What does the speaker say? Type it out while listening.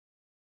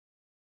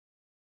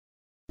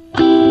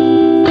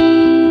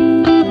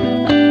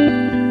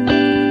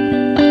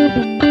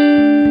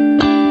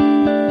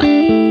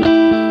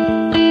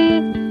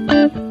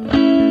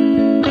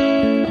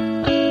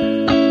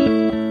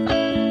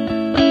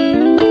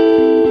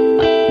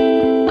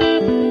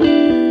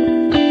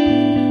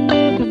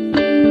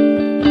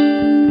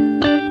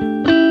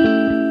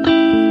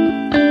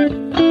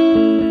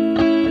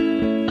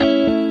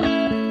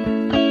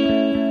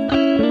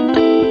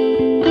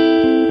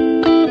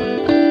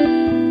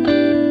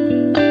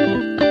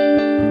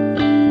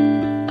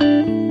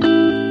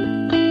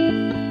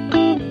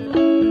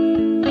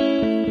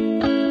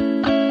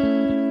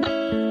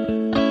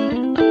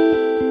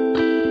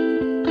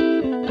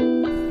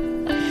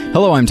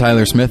Hello, I'm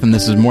Tyler Smith, and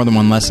this is More Than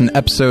One Lesson,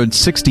 episode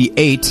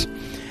 68.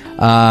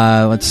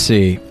 Let's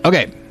see.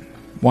 Okay,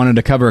 wanted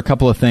to cover a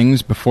couple of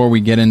things before we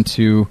get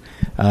into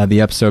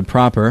the episode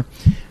proper.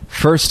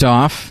 First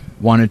off,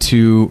 wanted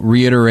to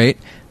reiterate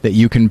that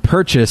you can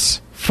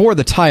purchase, for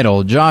the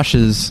title,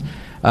 Josh's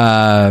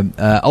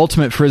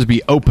Ultimate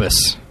Frisbee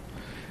Opus.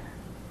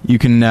 You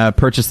can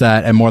purchase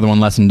that at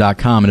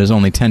morethanonelesson.com. It is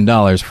only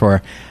 $10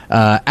 for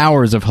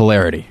hours of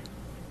hilarity.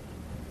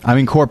 I'm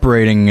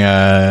incorporating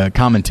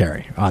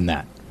commentary on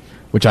that,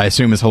 which I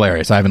assume is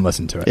hilarious. I haven't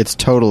listened to it. It's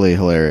totally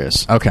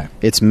hilarious. Okay.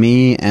 It's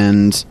me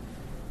and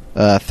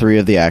 3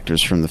 of the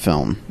actors from the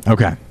film.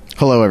 Okay.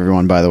 Hello,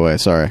 everyone, by the way.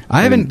 Sorry.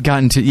 I haven't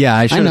gotten to... Yeah,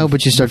 I should. I know,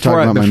 but you start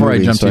talking about my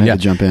movie, so I had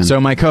to jump in. So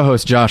my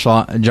co-host, Josh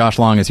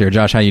Long, is here.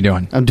 Josh, how you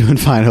doing? I'm doing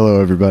fine. Hello,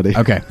 everybody.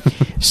 Okay.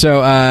 So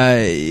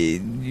we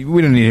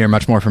don't need to hear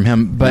much more from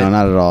him. But no,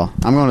 not at all.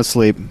 I'm going to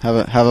sleep.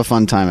 Have a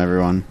fun time,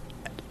 everyone.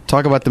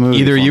 Talk about the movie.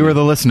 Either you or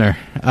the listener.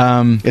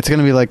 It's going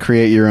to be like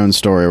Create Your Own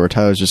Story, where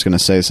Tyler's just going to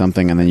say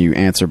something and then you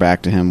answer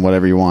back to him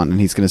whatever you want, and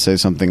he's going to say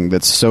something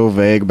that's so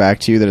vague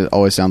back to you that it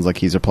always sounds like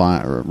he's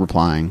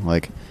replying.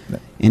 Like,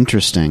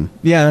 interesting.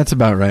 Yeah, that's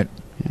about right.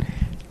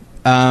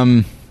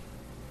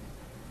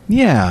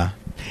 Yeah.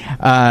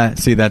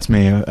 See, that's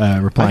me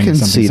replying to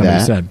something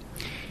somebody said.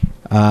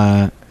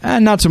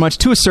 Not so much.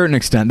 To a certain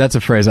extent. That's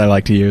a phrase I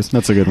like to use.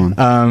 That's a good one.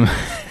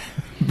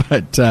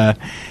 But...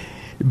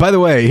 by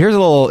the way, here's a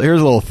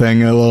little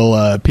thing, a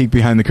little peek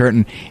behind the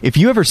curtain. If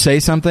you ever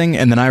say something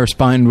and then I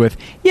respond with,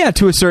 yeah,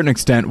 to a certain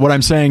extent, what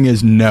I'm saying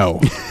is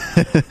no.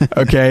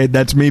 Okay?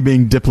 That's me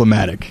being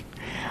diplomatic.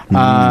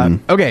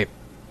 Okay.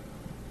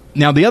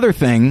 Now, the other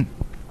thing,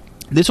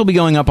 this will be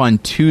going up on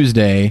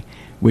Tuesday,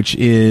 which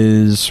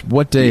is,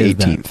 what day is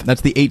that? The 18th.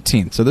 That's the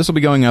 18th. So this will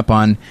be going up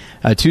on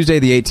Tuesday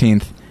the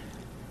 18th,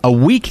 a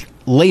week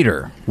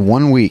later.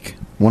 1 week.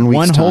 1 week's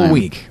One whole time.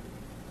 week.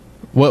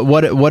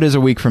 What is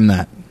a week from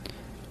that?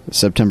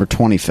 September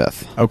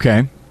 25th.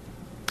 Okay.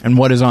 And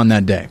what is on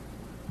that day?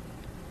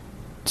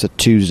 It's a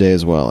Tuesday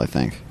as well, I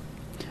think.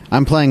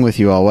 I'm playing with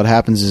you all. What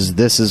happens is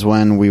this is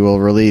when we will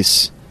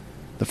release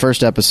the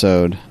first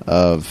episode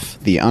of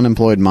The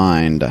Unemployed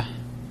Mind.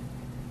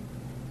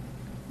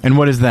 And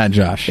what is that,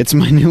 Josh? It's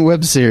my new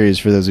web series,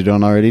 for those who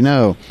don't already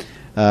know.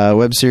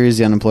 Web series,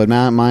 The Unemployed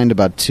Mind,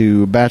 about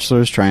 2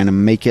 bachelors trying to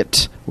make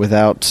it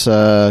without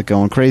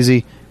going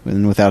crazy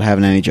and without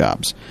having any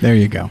jobs. There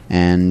you go.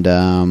 And,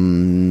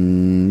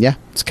 yeah,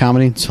 it's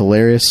comedy. It's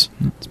hilarious.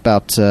 It's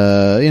about,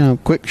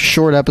 quick,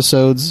 short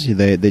episodes.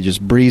 They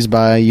just breeze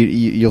by.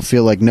 You'll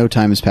feel like no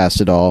time has passed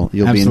at all.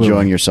 You'll Absolutely. be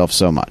enjoying yourself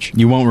so much.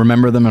 You won't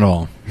remember them at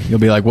all. You'll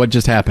be like, what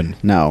just happened?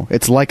 No,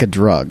 it's like a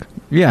drug.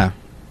 Yeah.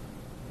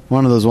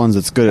 One of those ones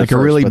that's good like at first,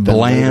 a really but then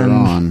later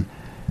bland, on.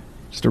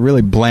 Just a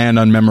really bland,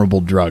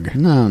 unmemorable drug.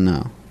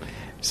 No.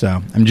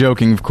 So, I'm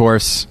joking, of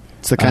course.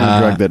 It's the kind of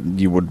drug that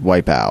you would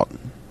wipe out.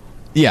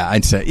 Yeah,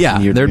 I'd say. Yeah,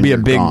 There'd be a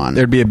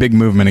big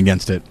movement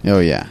against it. Oh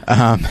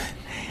yeah.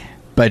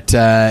 But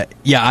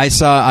yeah, I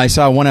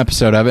saw one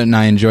episode of it and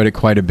I enjoyed it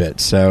quite a bit.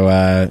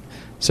 So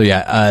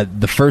yeah,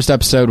 the first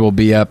episode will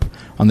be up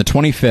on the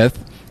 25th.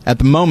 At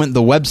the moment,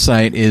 the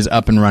website is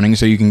up and running,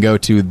 so you can go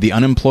to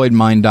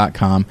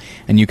theunemployedmind.com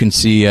and you can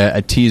see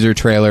a teaser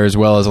trailer as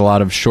well as a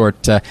lot of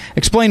short.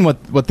 Explain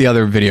what the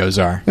other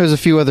videos are. There's a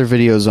few other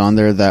videos on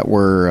there that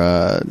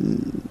were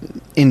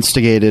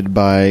instigated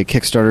by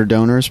Kickstarter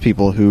donors,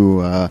 people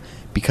who,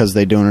 because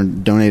they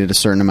donated a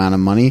certain amount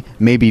of money,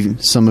 maybe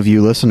some of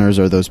you listeners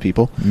are those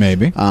people.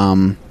 Maybe.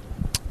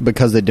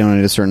 Because they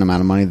donated a certain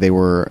amount of money,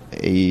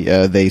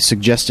 they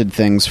suggested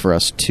things for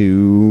us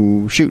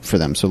to shoot for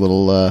them. So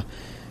little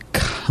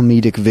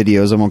comedic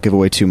videos. I won't give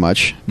away too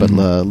much, but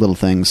little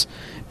things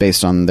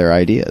based on their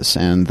ideas,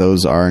 and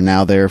those are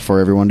now there for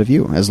everyone to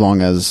view, as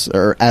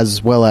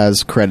well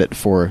as credit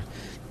for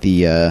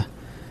the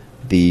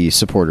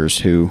supporters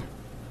who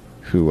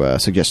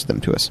suggested them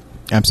to us.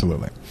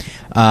 Absolutely.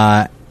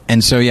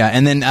 And so, yeah,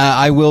 and then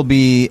I will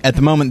be, at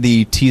the moment,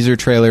 the teaser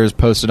trailer is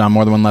posted on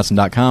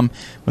morethanonelesson.com.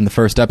 When the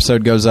first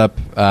episode goes up,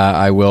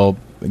 I will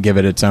give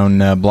it its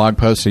own blog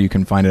post, so you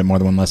can find it at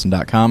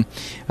morethanonelesson.com,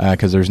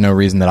 because there's no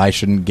reason that I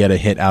shouldn't get a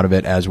hit out of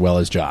it as well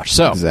as Josh.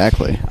 So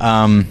exactly.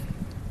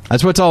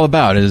 That's what it's all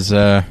about, is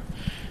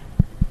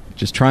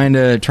just trying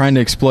to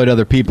exploit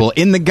other people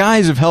in the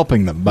guise of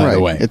helping them, by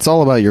the way. It's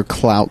all about your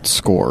clout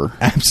score.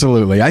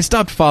 Absolutely. I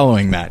stopped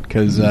following that,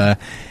 because...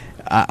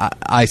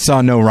 I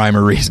saw no rhyme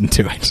or reason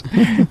to it.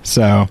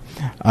 So,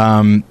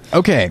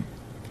 okay.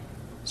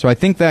 So I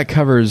think that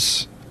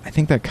covers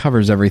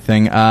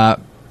everything.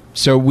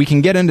 So we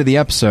can get into the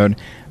episode,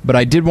 but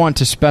I did want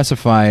to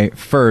specify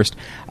first.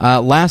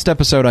 Last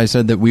episode, I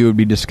said that we would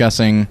be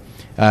discussing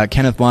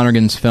Kenneth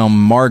Lonergan's film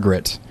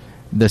Margaret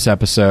this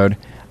episode.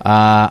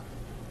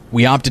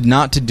 We opted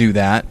not to do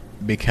that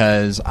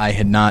because I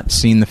had not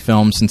seen the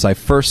film since I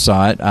first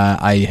saw it.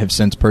 I have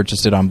since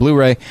purchased it on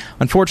Blu-ray.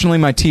 Unfortunately,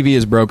 my TV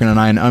is broken, and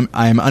I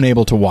am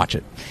unable to watch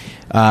it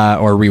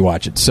or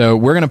rewatch it. So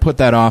we're going to put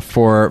that off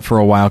for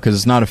a while because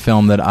it's not a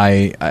film that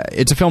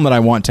it's a film that I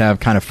want to have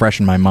kind of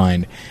fresh in my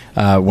mind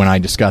when I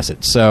discuss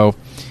it. So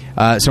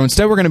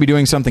instead, we're going to be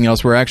doing something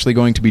else. We're actually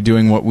going to be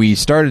doing what we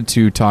started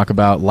to talk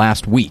about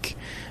last week,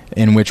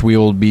 in which we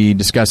will be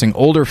discussing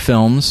older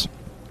films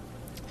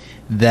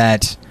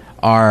that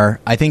are,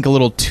 I think, a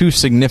little too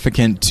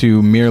significant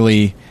to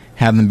merely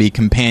have them be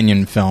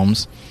companion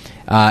films,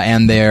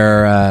 and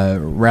they're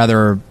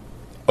rather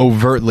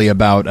overtly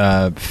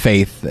about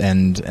faith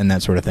and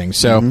that sort of thing.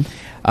 So,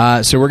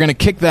 so we're going to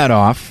kick that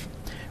off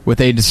with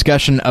a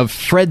discussion of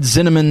Fred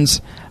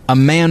Zinnemann's A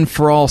Man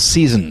for All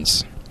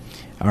Seasons.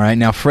 All right,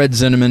 now Fred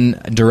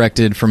Zinnemann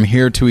directed From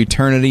Here to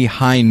Eternity,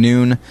 High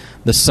Noon,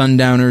 The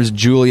Sundowners,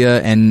 Julia,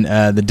 and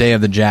The Day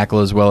of the Jackal,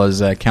 as well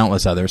as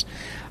countless others.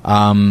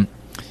 And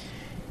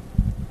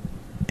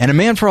A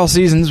Man for All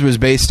Seasons was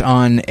based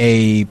on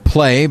a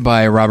play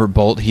by Robert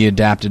Bolt. He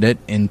adapted it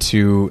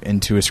into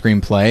a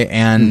screenplay,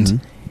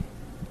 and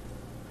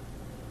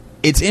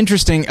it's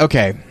interesting.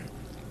 Okay,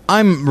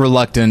 I'm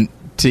reluctant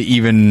to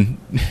even...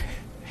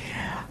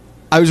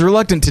 I was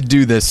reluctant to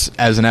do this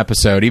as an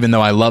episode, even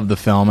though I love the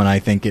film and I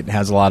think it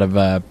has a lot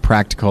of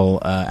practical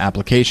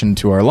application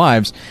to our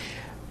lives.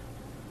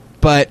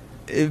 But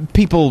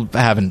people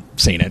haven't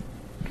seen it.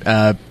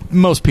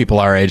 Most people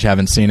our age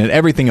haven't seen it.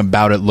 Everything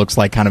about it looks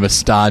like kind of a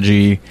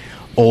stodgy,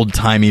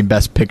 old-timey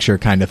Best Picture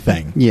kind of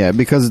thing. Yeah,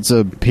 because it's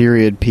a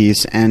period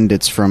piece and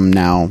it's from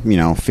now,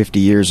 50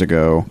 years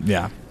ago.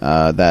 Yeah.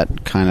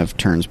 That kind of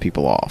turns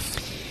people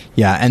off.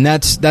 Yeah, and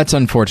that's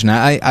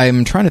unfortunate.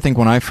 I'm trying to think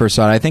when I first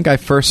saw it. I think I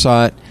first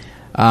saw it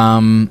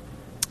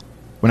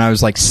when I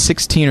was like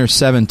 16 or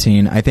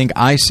 17. I think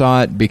I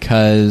saw it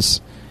because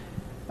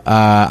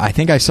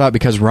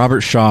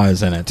Robert Shaw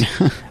is in it,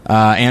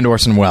 and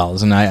Orson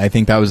Welles, and I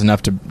think that was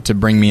enough to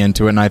bring me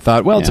into it. And I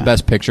thought, well, it's a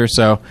Best Picture,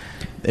 so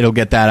it'll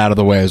get that out of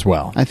the way as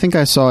well. I think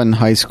I saw it in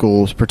high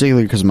school,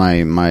 particularly because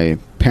my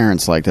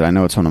parents liked it. I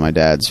know it's one of my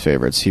dad's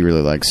favorites. He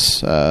really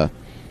likes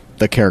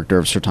the character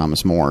of Sir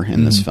Thomas More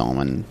in this film,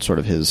 and sort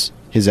of his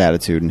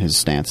attitude and his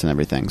stance and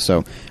everything.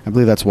 So I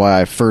believe that's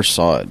why I first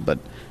saw it. But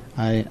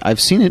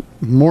I've seen it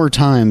more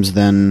times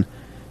than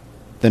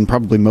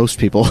probably most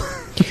people.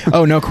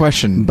 Oh, no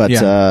question. But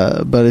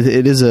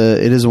it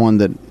is one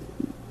that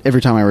every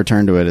time I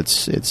return to it,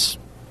 it's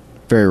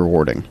very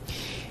rewarding.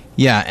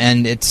 Yeah,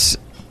 and I've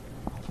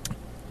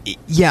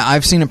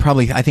seen it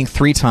probably, I think,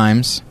 3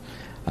 times.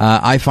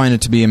 I find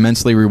it to be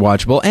immensely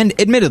rewatchable, and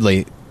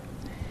admittedly,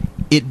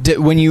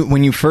 when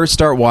you first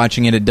start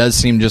watching it, it does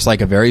seem just like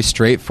a very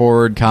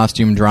straightforward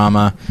costume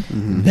drama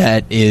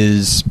that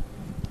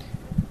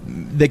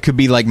could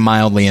be like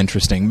mildly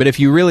interesting. But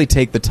if you really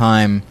take the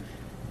time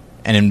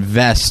and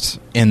invest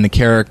in the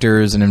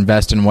characters and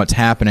invest in what's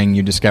happening,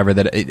 you discover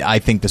that I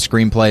think the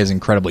screenplay is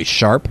incredibly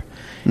sharp,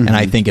 and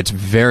I think it's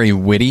very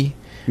witty.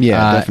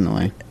 Yeah,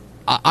 definitely.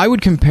 I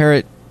would compare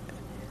it.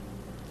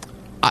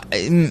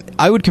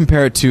 I would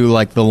compare it to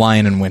like The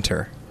Lion in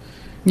Winter.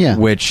 Yeah,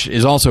 which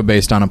is also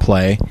based on a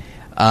play,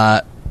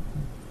 but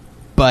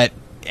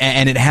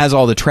it has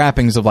all the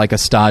trappings of like a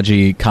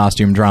stodgy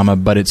costume drama,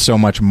 but it's so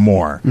much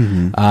more.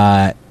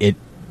 It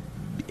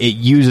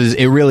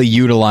really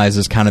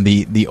utilizes kind of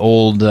the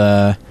old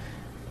that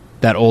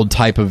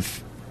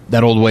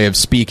old way of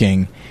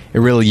speaking. It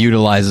really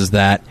utilizes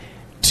that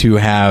to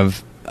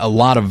have a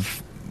lot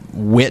of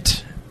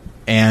wit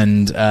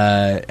and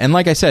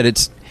like I said,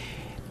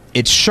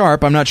 it's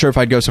sharp. I'm not sure if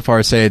I'd go so far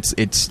as say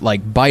it's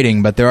like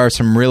biting, but there are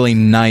some really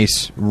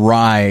nice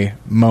wry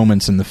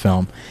moments in the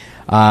film.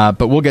 But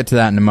we'll get to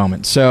that in a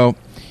moment. So,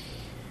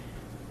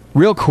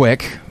 real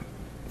quick,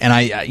 and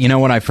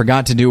I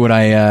forgot to do what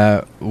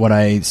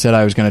I said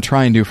I was going to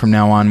try and do from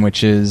now on,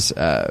 which is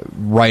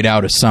write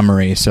out a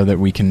summary so that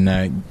we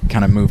can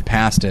kind of move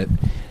past it.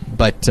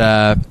 But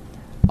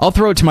I'll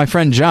throw it to my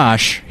friend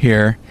Josh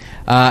here.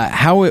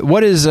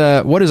 What is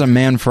A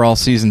Man for All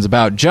Seasons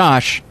about?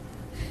 Josh,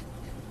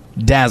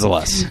 dazzle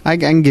us. I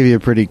can give you a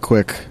pretty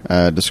quick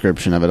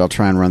description of it. I'll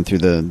try and run through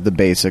the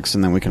basics,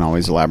 and then we can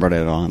always elaborate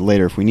on it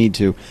later if we need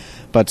to.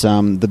 But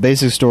the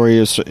basic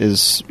story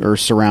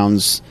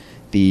surrounds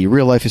the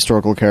real-life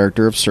historical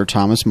character of Sir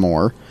Thomas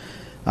More,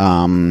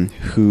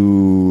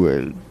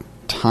 who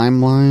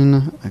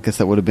timeline, I guess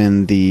that would have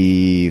been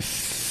the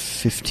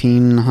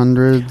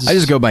 1500s. I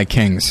just go by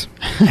kings.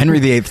 Henry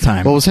VIII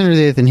time. Well, it was Henry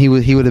VIII, and he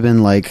would have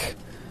been like,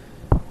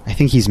 I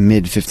think he's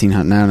mid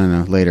 1500.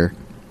 No, later.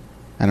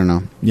 I don't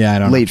know. Yeah, I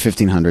don't know. Late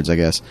 1500s, I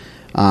guess.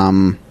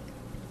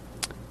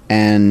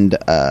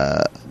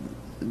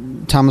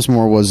 Thomas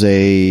More was was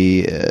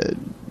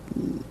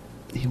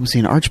he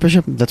an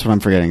archbishop? That's what I'm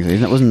forgetting.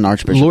 That wasn't an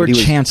archbishop. Lord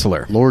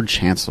Chancellor. Lord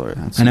Chancellor.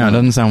 I know, it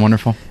doesn't sound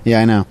wonderful. Yeah,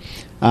 I know.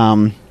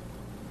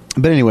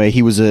 But anyway,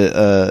 he was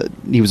a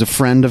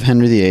friend of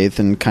Henry VIII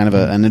and kind of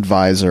an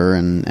advisor,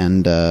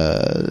 and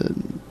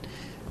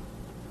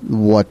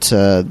what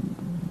the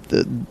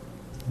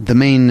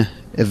main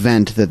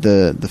event that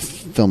the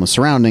film is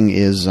surrounding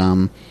is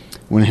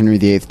when Henry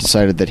VIII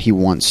decided that he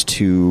wants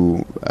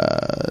to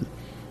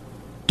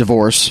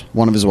divorce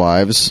one of his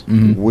wives.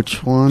 Mm-hmm.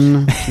 Which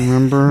one? Do you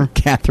remember?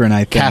 Catherine,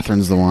 I think.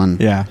 Catherine's the one.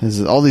 Yeah.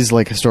 All these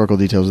like historical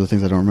details are the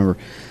things I don't remember.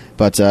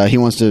 But he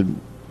wants to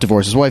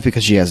divorce his wife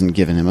because she hasn't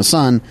given him a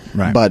son.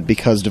 Right. But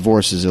because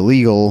divorce is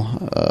illegal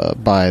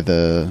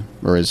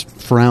or is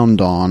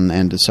frowned on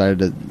and decided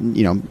to,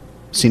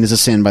 seen as a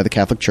sin by the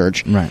Catholic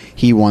Church, right,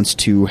 he wants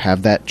to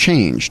have that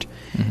changed.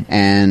 Mm-hmm.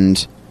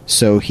 And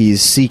so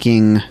he's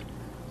seeking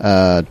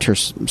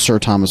Sir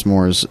Thomas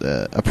More's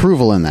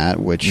approval in that,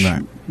 which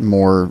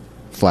More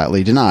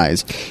flatly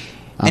denies.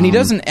 And he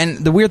doesn't. And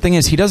the weird thing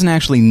is, he doesn't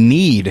actually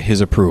need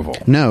his approval.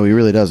 No, he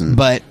really doesn't.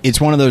 But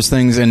it's one of those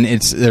things, and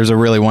there's a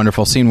really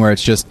wonderful scene where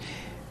it's just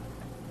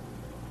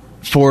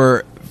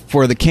for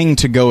the king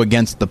to go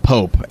against the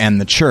Pope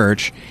and the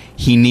Church,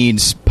 he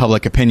needs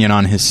public opinion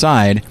on his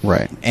side.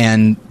 Right.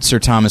 And Sir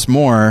Thomas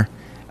More,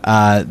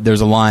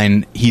 there's a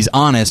line, he's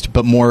honest,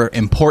 but more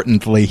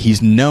importantly,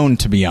 he's known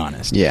to be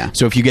honest. Yeah.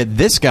 So if you get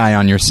this guy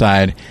on your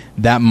side,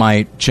 that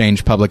might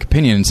change public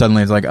opinion, and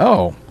suddenly it's like,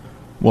 oh,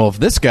 well, if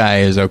this guy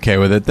is okay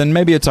with it, then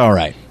maybe it's all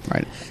right.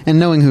 Right. And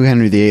knowing who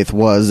Henry VIII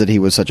was, that he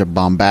was such a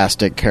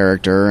bombastic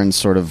character and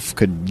sort of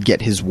could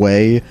get his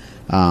way,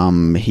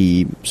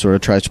 he sort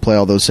of tries to play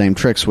all those same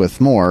tricks with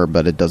More,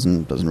 but it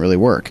doesn't really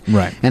work.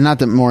 Right. And not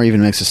that More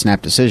even makes a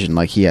snap decision.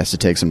 Like, he has to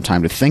take some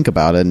time to think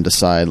about it and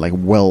decide, like,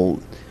 well,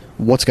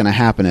 what's going to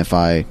happen if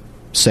I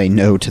say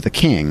no to the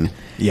king?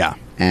 Yeah.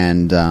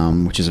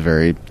 And which is a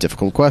very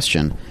difficult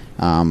question.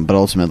 But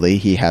ultimately,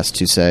 he has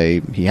to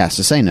say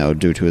no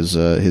due to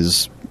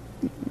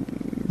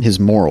his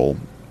moral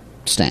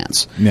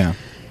stance. Yeah.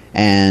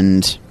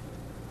 And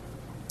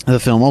the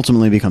film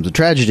ultimately becomes a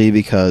tragedy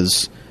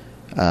because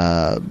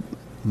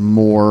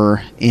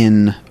More,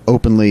 in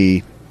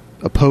openly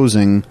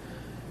opposing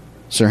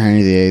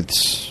I'm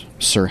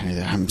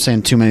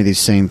saying too many of these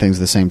same things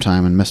at the same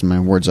time and messing my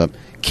words up.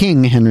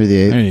 King Henry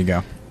VIII. There you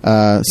go.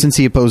 Since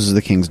he opposes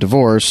the king's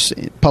divorce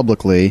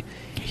publicly,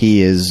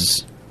 he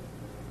is...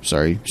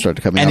 Sorry, you started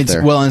to cut me off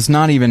there. Well, it's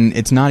not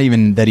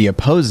even that he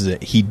opposes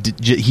it.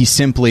 He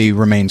simply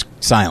remains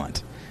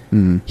silent.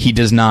 Mm. He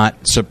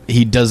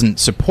doesn't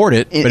support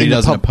it, but he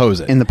doesn't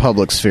oppose it in the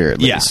public sphere, at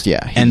least.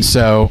 Yeah.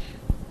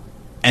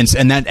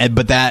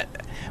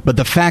 But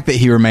the fact that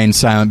he remains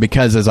silent,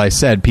 because, as I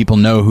said, people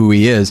know who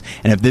he is,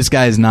 and if this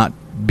guy is not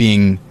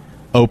being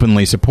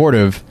openly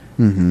supportive,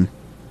 mm-hmm.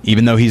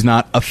 even though he's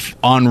not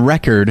on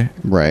record,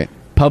 right,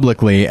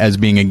 publicly as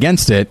being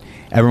against it,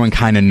 everyone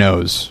kind of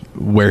knows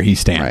where he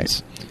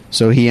stands. Right.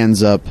 So he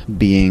ends up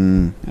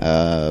being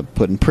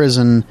put in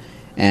prison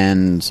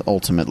and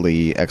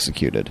ultimately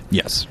executed.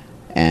 Yes.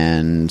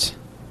 And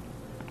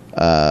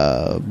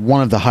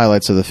one of the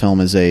highlights of the film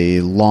is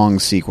a long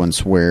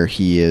sequence where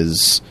he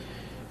is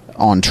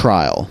on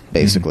trial,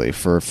 basically,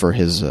 mm-hmm. for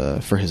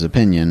his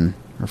opinion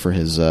or for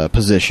his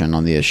position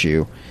on the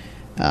issue,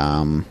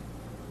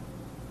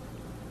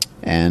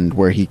 and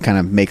where he kind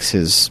of makes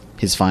his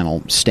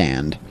final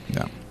stand.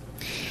 Yeah.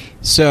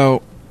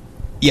 So,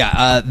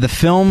 the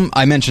film,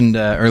 I mentioned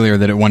earlier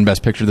that it won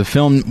Best Picture. The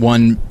film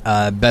won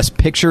Best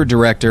Picture,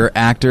 Director,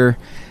 Actor,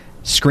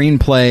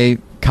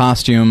 Screenplay,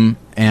 Costume,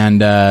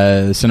 and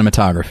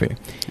Cinematography.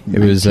 It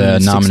was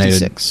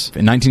nominated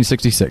in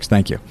 1966.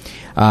 Thank you.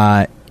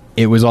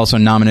 It was also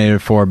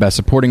nominated for Best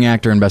Supporting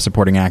Actor and Best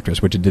Supporting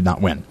Actress, which it did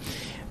not win.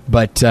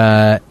 But,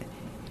 so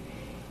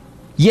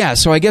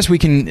I guess we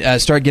can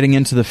start getting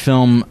into the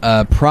film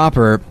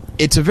proper.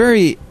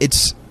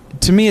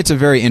 To me, it's a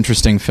very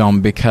interesting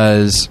film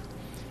because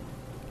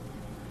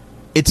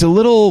it's a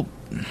little...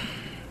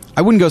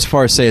 I wouldn't go as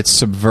far as say it's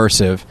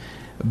subversive,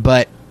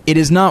 but it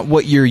is not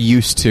what you're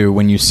used to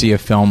when you see a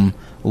film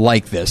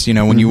like this. You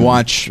know, when mm-hmm. you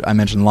watch... I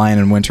mentioned Lion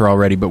in Winter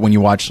already, but when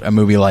you watch a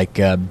movie like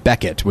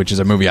Beckett, which is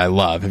a movie I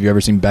love. Have you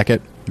ever seen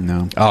Beckett?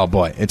 No. Oh,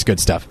 boy. It's good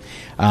stuff.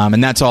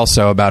 And that's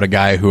also about a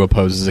guy who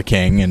opposes a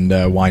king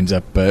and winds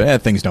up...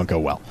 things don't go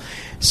well.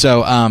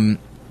 So...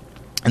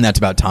 and that's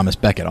about Thomas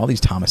Becket. All these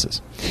Thomases.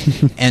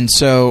 And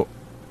so...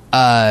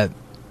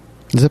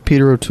 is that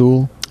Peter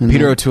O'Toole?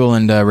 Peter O'Toole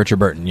and Richard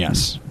Burton,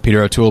 yes.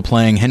 Peter O'Toole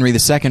playing Henry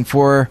II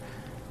for...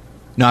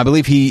 No, I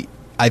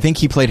think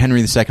he played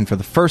Henry II for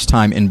the first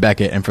time in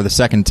Becket and for the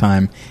second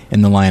time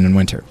in The Lion in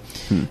Winter.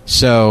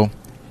 So...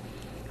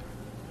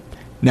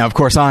 Now, of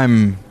course,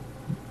 I'm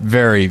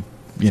very,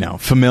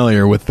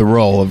 familiar with the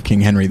role of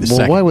King Henry II.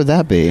 Well, why would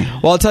that be?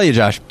 Well, I'll tell you,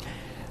 Josh...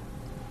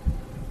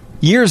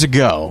 Years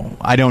ago,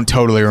 I don't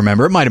totally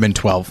remember. It might have been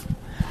 12.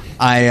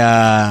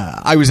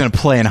 I was in a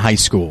play in high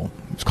school.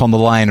 It was called The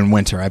Lion in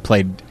Winter. I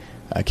played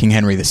King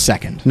Henry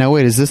II. Now,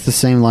 wait, is this the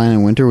same Lion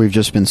in Winter we've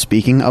just been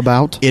speaking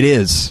about? It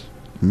is.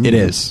 It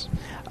is.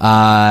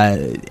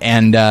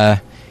 And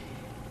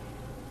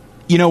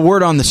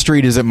word on the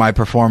street is that my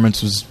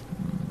performance was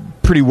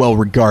pretty well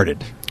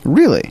regarded.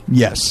 Really?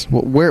 Yes.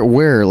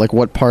 Where? Like,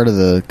 what part of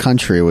the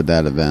country would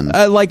that have been?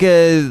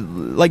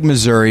 Like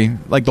Missouri,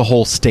 like the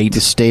whole state.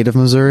 The state of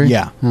Missouri?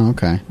 Yeah. Oh,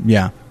 okay.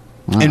 Yeah.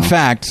 Wow. In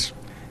fact,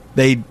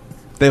 they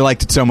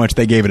liked it so much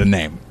they gave it a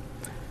name.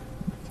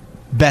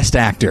 Best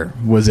Actor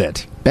was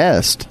it.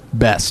 Best?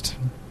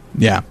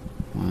 Yeah.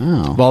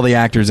 Wow. Of all the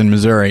actors in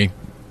Missouri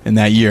in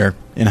that year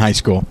in high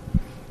school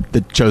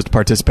that chose to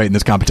participate in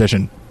this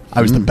competition,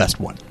 I was the best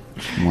one.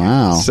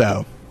 Wow.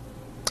 So,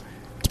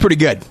 it's pretty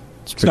good.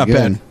 It's not good.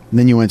 bad. And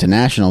then you went to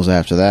nationals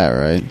after that,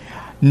 right?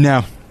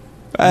 No.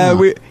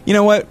 You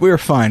know what? We were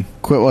fine.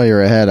 Quit while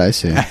you're ahead, I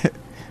see.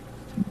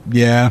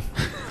 Yeah.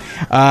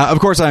 Of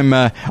course, I'm.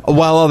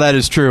 While all that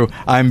is true,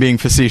 I'm being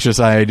facetious.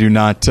 I do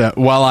not.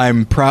 While I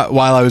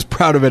was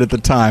proud of it at the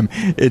time,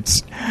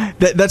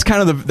 that's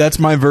kind of that's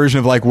my version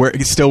of like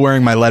still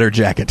wearing my leather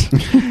jacket.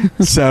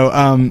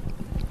 So,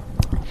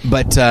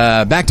 but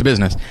back to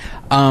business.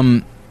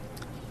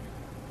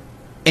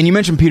 And you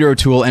mentioned Peter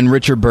O'Toole and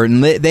Richard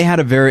Burton. They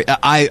had a very...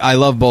 I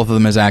love both of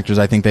them as actors.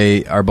 I think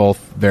they are both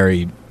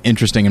very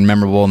interesting and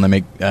memorable, and they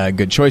make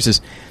good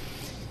choices.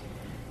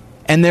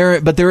 And there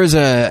is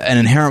an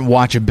inherent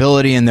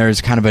watchability, and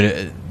there's kind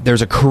of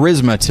there's a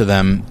charisma to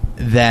them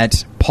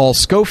that Paul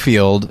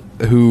Scofield,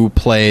 who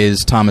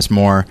plays Thomas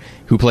More,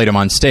 who played him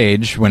on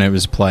stage when it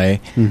was a play,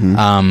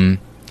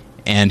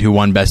 and who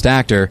won Best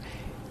Actor,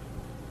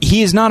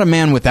 he is not a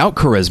man without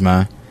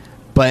charisma,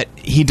 but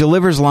he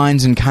delivers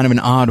lines in kind of an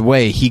odd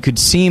way. He could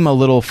seem a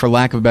little, for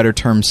lack of a better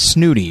term,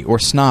 snooty or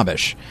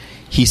snobbish.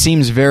 He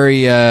seems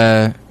very,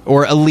 or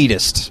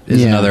elitist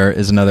is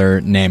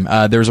another name.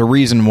 There's a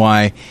reason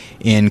why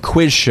in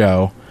Quiz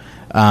Show,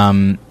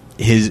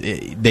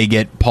 they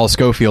get Paul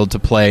Scofield to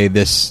play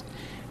this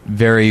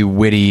very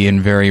witty and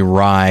very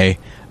wry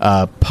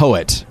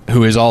poet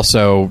who is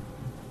also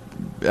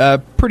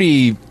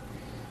pretty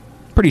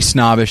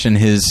snobbish in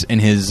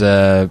his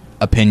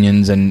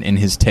opinions and in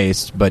his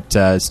tastes,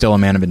 but still a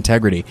man of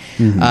integrity.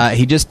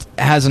 He just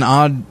has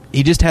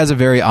a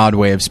very odd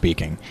way of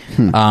speaking.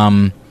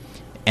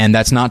 And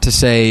that's not to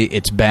say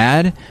it's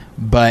bad,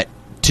 but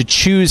to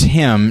choose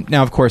him,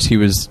 now of course he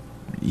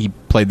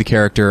played the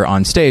character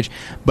on stage,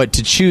 but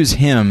to choose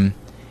him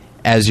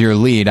as your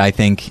lead, I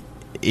think,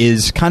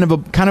 is kind of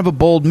a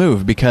bold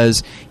move,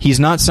 because he's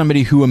not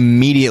somebody who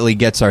immediately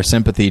gets our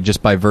sympathy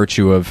just by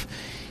virtue of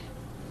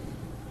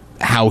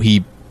how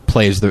he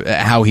plays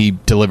how he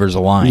delivers a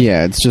line.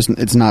 Yeah,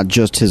 it's not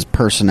just his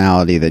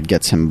personality that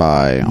gets him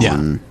by.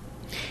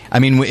 I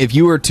mean, if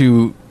you were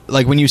to,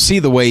 like, when you see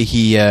the way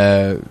he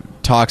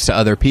talks to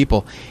other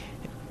people,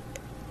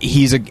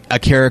 he's a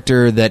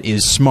character that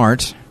is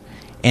smart,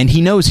 and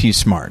he knows he's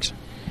smart,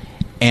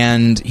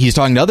 and he's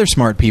talking to other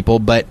smart people,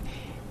 but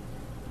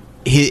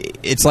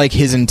it's like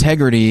his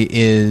integrity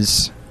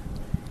is...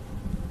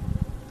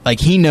 Like,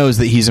 he knows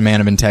that he's a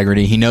man of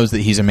integrity. He knows that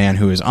he's a man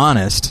who is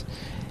honest.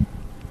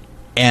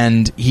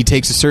 And he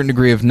takes a certain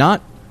degree of,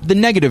 not the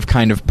negative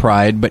kind of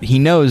pride, but he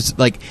knows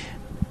that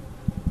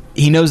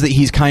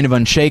he's kind of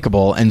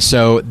unshakable, and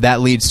so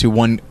that leads to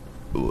one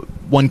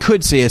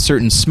could say a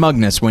certain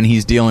smugness when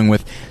he's dealing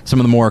with some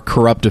of the more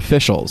corrupt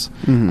officials,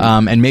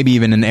 and maybe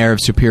even an air of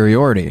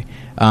superiority.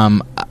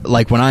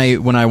 Like when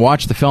I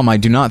watch the film, I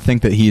do not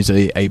think that he's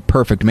a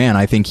perfect man.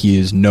 I think he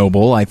is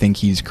noble. I think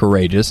he's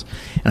courageous,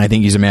 and I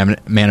think he's a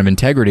man of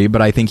integrity.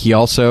 But I think he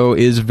also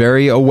is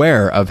very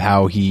aware of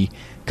how he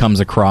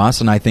comes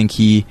across, and I think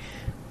he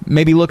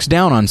maybe looks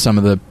down on some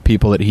of the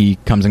people that he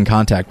comes in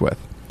contact with.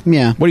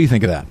 Yeah. What do you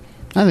think of that?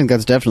 I think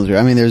that's definitely true.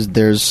 I mean,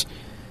 there's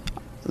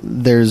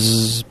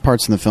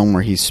parts in the film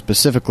where he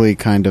specifically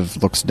kind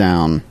of looks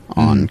down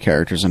on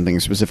characters. I'm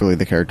thinking specifically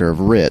the character of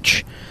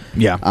Rich.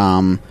 Yeah.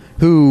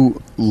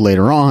 Who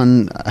later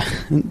on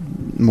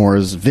more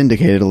is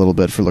vindicated a little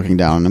bit for looking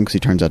down on him, because he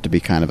turns out to be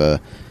kind of a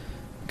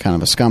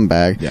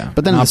scumbag. Yeah.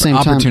 But then at the same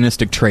time,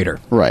 opportunistic traitor.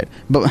 Right.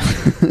 But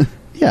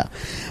yeah.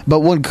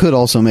 But one could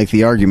also make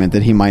the argument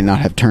that he might not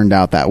have turned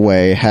out that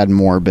way had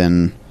Moore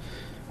been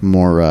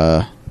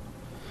more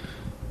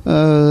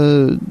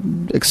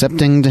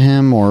accepting to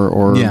him,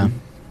 or yeah.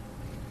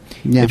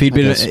 If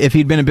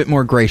he'd been a bit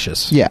more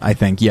gracious, yeah, I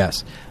think,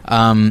 yes.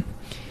 And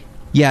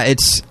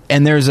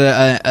there's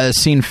a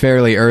scene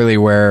fairly early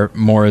where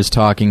Moore is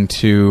talking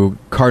to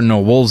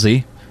Cardinal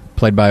Wolsey,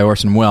 played by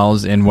Orson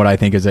Welles, in what I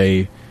think is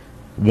a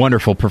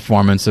wonderful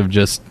performance of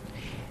just...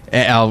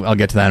 I'll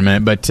get to that in a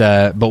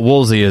minute, but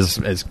Wolsey is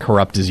as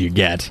corrupt as you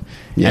get,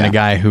 and a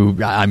guy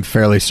who I'm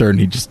fairly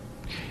certain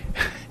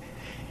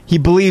he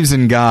believes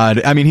in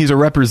God. I mean, he's a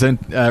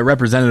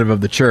representative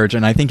of the church,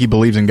 and I think he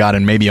believes in God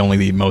in maybe only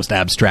the most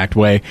abstract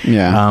way.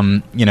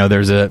 Yeah.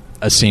 There's a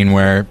scene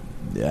where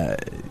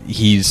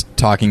he's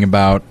talking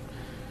about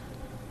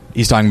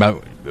it's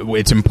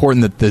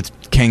important that the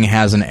king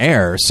has an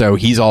heir, so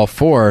he's all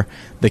for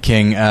the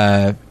king,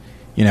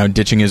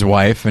 ditching his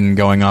wife and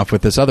going off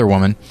with this other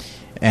woman.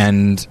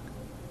 And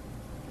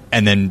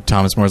And then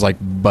Thomas More's like,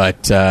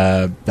 but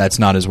that's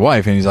not his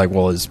wife. And he's like,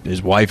 well,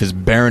 his wife is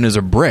barren as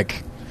a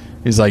brick.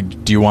 He's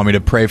like, do you want me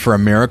to pray for a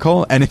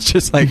miracle? And it's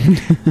just like,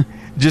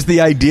 just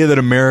the idea that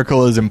a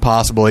miracle is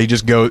impossible. He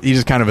just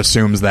kind of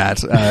assumes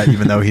that,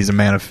 even though he's a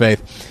man of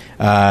faith.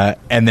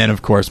 And then,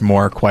 of course,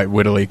 Moore quite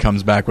wittily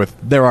comes back with,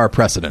 there are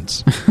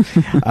precedents.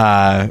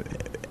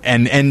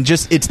 And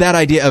just, it's that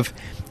idea of,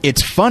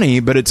 it's funny,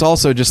 but it's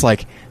also just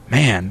like,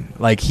 man,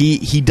 like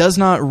he does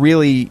not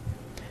really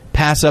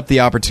pass up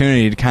the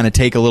opportunity to kind of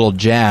take a little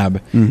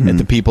jab at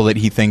the people that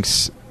he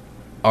thinks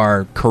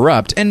are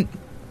corrupt. And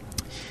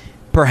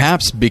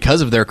perhaps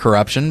because of their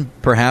corruption,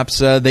 perhaps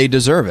they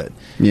deserve it.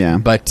 Yeah.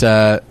 But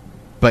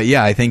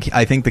yeah, I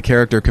think the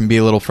character can be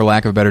a little, for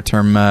lack of a better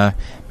term,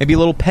 maybe a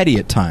little petty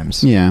at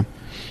times. Yeah.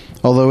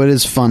 Although it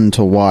is fun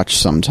to watch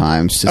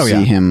sometimes to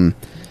see him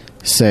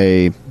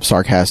say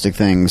sarcastic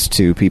things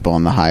to people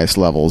on the highest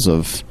levels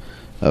of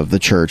the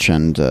church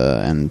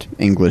and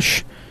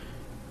English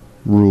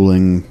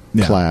ruling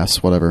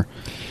class, whatever.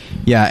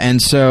 Yeah,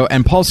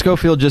 and Paul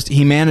Scofield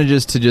he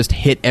manages to just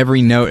hit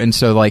every note, and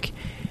so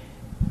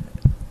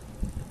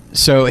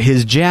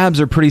his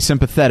jabs are pretty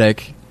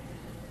sympathetic,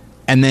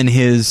 and then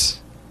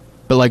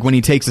but like when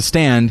he takes a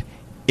stand,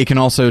 it can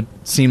also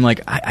seem like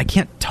I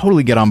can't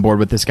totally get on board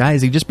with this guy.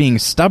 Is he just being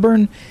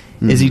stubborn?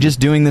 Is he just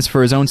doing this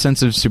for his own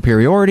sense of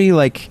superiority?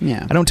 Like,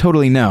 I don't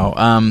totally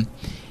know.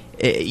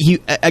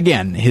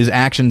 His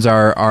actions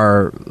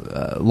are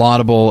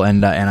laudable,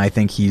 and I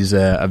think he's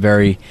a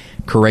very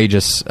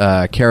courageous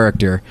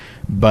character.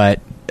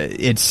 But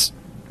it's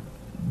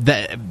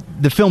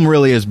the film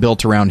really is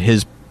built around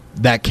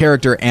that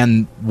character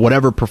and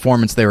whatever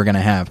performance they were going to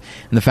have.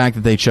 And the fact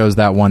that they chose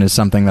that one is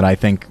something that I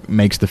think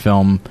makes the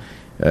film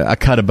a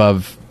cut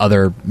above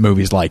other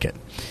movies like it.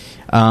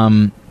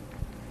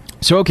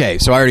 So I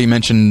already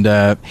mentioned,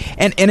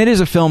 and it is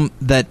a film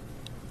that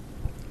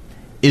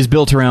is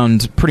built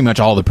around pretty much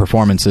all the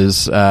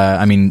performances.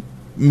 I mean,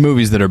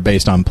 movies that are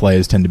based on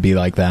plays tend to be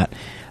like that.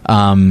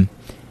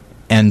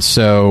 And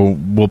so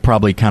we'll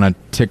probably kind of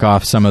tick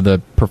off some of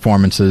the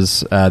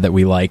performances that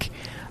we like.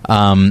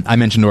 I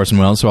mentioned Orson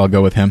Welles, so I'll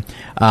go with him.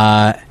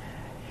 I'll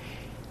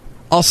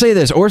say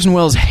this. Orson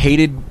Welles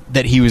hated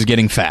that he was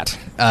getting fat.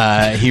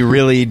 He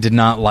really did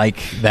not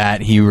like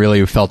that. He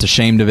really felt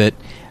ashamed of it.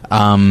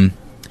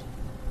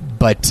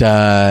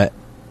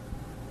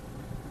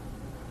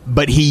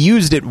 But he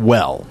used it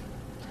well.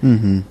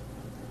 Mm-hmm.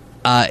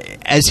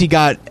 As he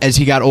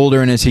got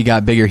older and as he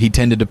got bigger, he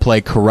tended to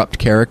play corrupt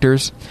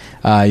characters.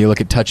 You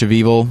look at Touch of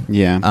Evil.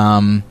 Yeah.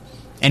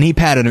 And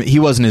he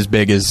wasn't as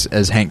big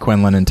as Hank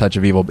Quinlan in Touch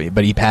of Evil,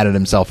 but he padded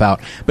himself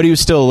out. But he was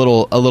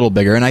still a little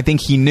bigger, and I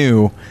think he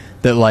knew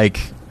that, like,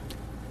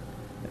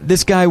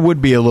 this guy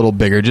would be a little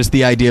bigger. Just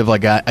the idea of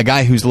like a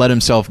guy who's let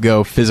himself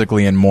go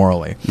physically and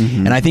morally.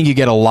 Mm-hmm. And I think you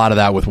get a lot of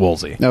that with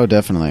Woolsey. Oh,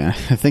 definitely. I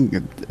think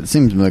it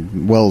seems like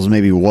Wells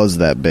maybe was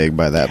that big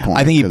by that point.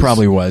 I think he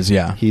probably was.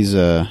 Yeah, he's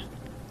or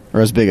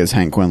as big as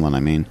Hank Quinlan.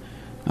 I mean,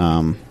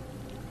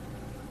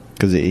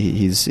 because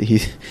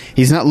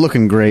he's not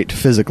looking great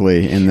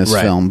physically in this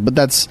film, but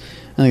I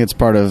think it's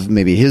part of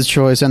maybe his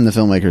choice and the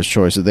filmmaker's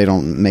choice that they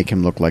don't make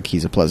him look like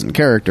he's a pleasant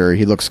character.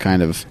 He looks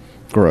kind of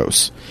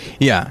gross.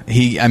 Yeah,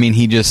 he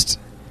just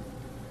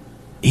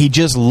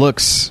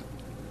looks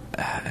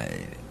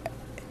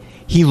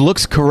he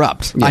looks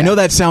corrupt. Yeah. I know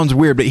that sounds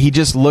weird, but he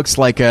just looks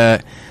like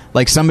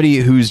somebody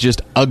who's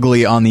just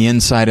ugly on the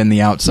inside and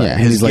the outside. Yeah,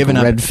 he's like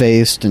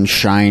red-faced and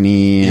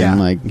shiny, and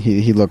like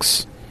he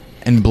looks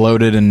and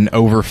bloated and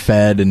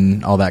overfed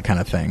and all that kind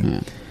of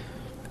thing.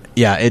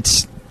 Yeah,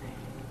 it's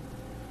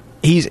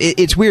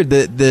weird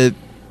the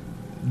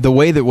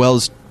way that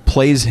Wells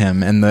plays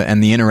him and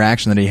the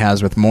interaction that he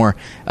has with Moore.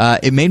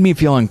 It made me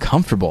feel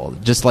uncomfortable,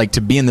 just like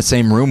to be in the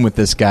same room with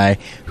this guy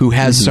who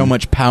has so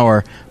much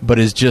power, but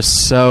is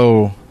just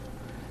so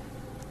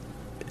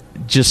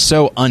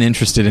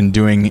uninterested in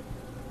doing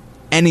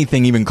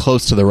anything even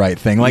close to the right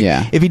thing. Like,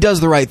 if he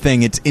does the right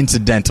thing, it's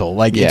incidental.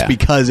 Like, it's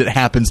because it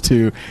happens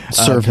to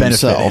serve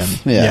benefit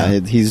himself. him. Yeah,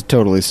 he's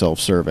totally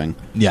self-serving.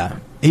 Yeah,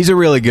 he's a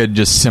really good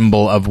just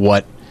symbol of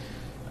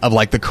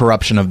like the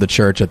corruption of the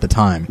church at the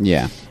time.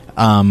 Yeah.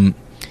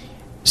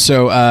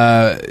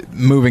 So,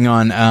 moving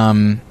on,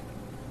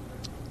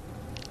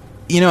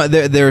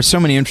 there are so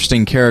many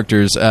interesting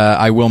characters.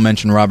 I will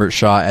mention Robert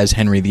Shaw as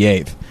Henry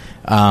VIII.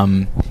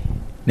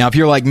 Now, if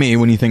you're like me,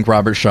 when you think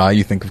Robert Shaw,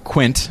 you think of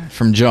Quint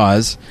from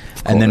Jaws,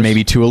 and then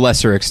maybe to a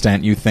lesser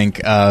extent, you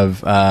think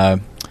of,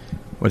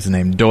 what's his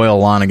name?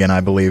 Doyle Lonnegan, I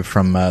believe,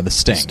 from The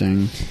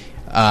Sting.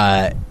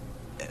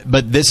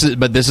 But this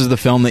is the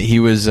film that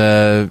he was...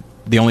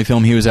 the only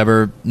film he was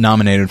ever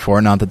nominated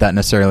for. Not that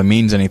necessarily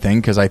means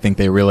anything, because I think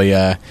they really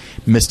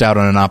missed out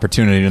on an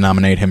opportunity to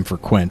nominate him for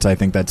Quint. I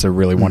think that's a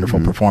really wonderful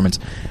performance.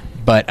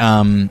 But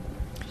and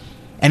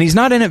he's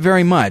not in it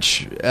very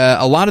much.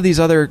 A lot of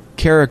these other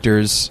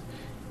characters,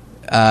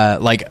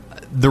 like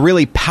the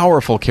really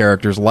powerful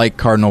characters, like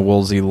Cardinal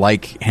Wolsey,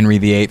 like Henry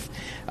VIII,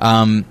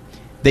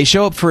 they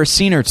show up for a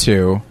scene or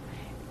two,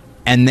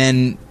 and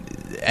then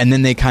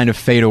they kind of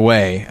fade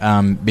away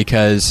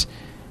because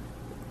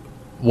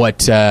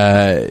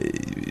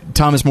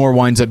Thomas More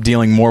winds up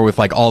dealing more with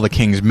like all the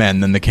king's men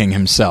than the king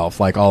himself,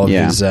 like all of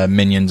his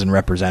minions and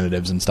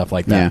representatives and stuff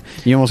like that. Yeah,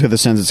 you almost get the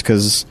sense it's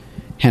because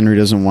Henry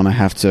doesn't want to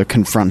have to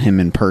confront him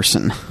in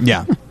person.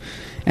 Yeah.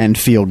 And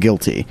feel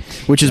guilty,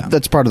 which is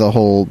that's part of the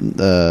whole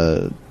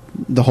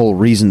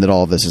reason that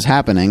all of this is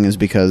happening is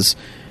because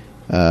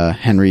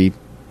Henry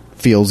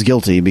feels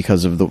guilty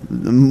because of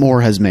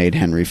More has made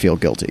Henry feel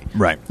guilty,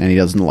 right? And he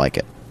doesn't like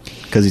it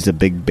because he's a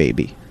big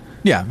baby.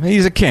 Yeah,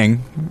 he's a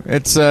king.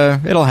 It's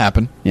it'll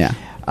happen. Yeah.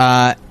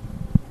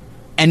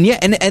 And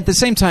at the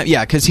same time,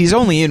 because he's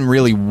only in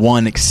really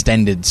one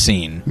extended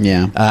scene.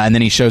 Yeah. And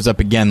then he shows up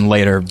again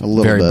later,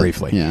 very bit,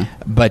 briefly. Yeah.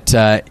 But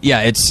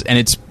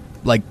it's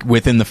like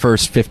within the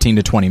first 15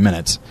 to 20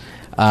 minutes.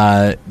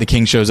 The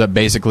king shows up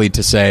basically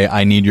to say,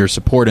 "I need your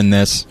support in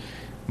this."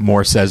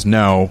 More says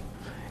no,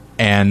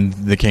 and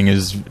the king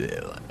is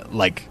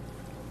like,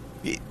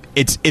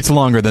 it's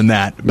longer than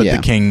that. But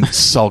the king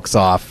sulks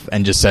off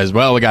and just says,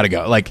 "Well, we got to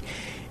go." Like,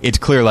 it's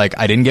clear, like,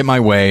 I didn't get my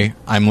way.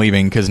 I'm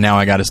leaving because now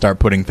I got to start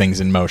putting things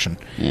in motion.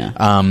 Yeah.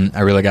 I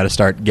really got to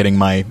start getting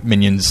my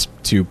minions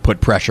to put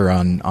pressure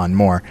on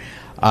More.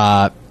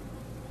 And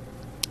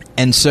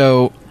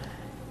so,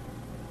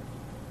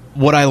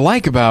 what I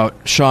like about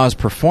Shaw's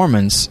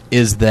performance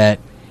is that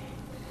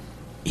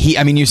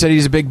you said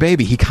he's a big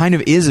baby. He kind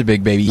of is a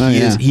big baby.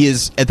 He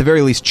is at the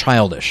very least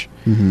childish.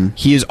 Mm-hmm.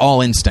 He is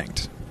all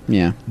instinct.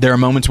 Yeah. There are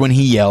moments when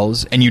he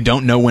yells, and you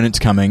don't know when it's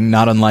coming.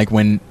 Not unlike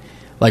when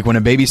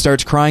a baby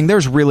starts crying,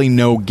 there's really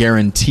no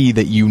guarantee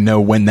that you know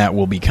when that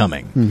will be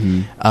coming.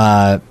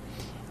 Mm-hmm.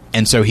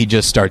 And so he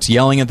just starts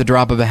yelling at the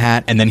drop of a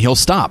hat, and then he'll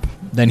stop.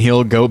 Then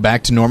he'll go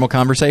back to normal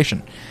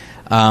conversation.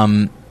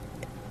 And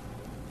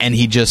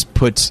he just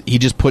puts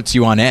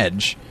you on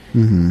edge.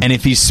 Mm-hmm. And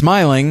if he's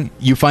smiling,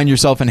 you find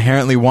yourself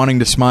inherently wanting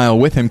to smile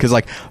with him because,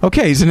 like,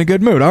 okay, he's in a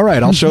good mood. All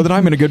right, I'll show that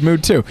I'm in a good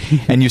mood too.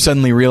 And you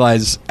suddenly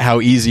realize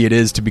how easy it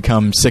is to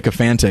become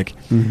sycophantic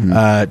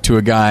to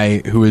a guy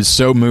who is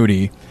so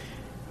moody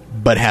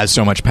but has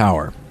so much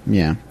power.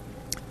 Yeah.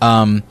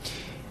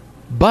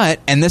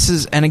 This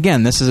is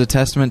a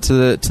testament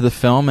to the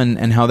film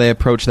and how they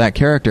approach that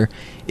character.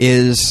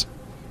 Is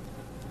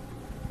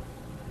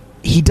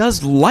he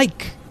does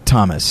like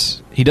Thomas.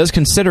 He does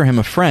consider him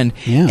a friend,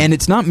 and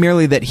it's not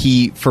merely that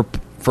he, for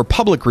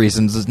public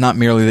reasons, it's not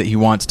merely that he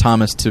wants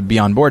Thomas to be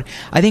on board.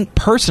 I think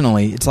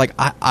personally, it's like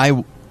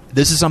I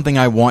this is something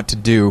I want to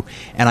do,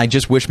 and I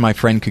just wish my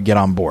friend could get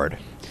on board.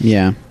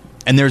 Yeah.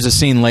 And there's a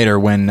scene later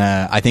when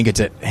I think it's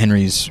at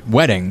Henry's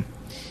wedding,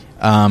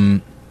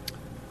 and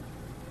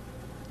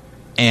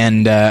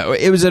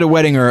it was at a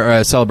wedding or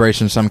a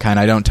celebration of some kind.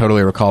 I don't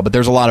totally recall, but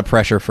there's a lot of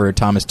pressure for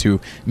Thomas to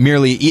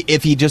merely,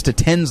 if he just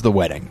attends the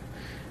wedding,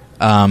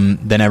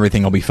 then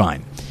everything will be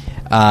fine.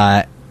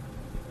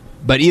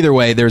 But either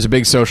way, there's a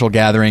big social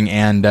gathering,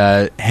 and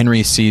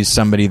Henry sees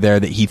somebody there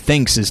that he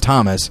thinks is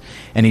Thomas,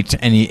 and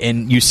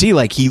you see,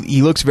 like,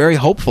 he looks very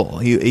hopeful.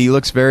 He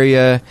looks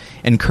very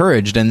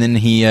encouraged, and then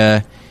he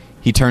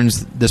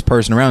turns this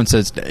person around and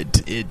says,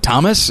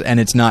 "Thomas," and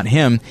it's not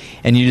him,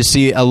 and you just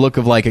see a look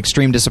of, like,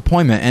 extreme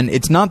disappointment. And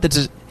it's not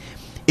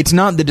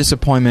the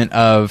disappointment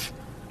of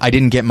I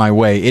didn't get my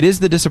way. It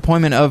is the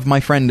disappointment of my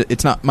friend.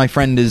 It's not my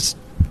friend is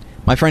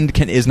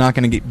not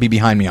going to be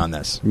behind me on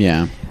this.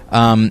 Yeah.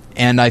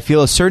 And I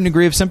feel a certain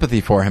degree of sympathy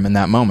for him in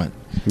that moment.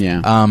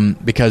 Yeah.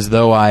 Because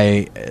though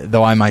I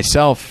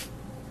myself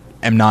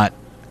am not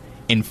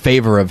in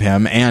favor of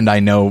him, and I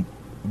know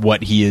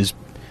what he is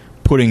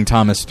putting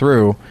Thomas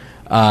through,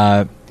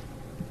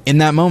 in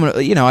that moment,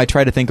 I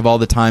try to think of all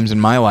the times in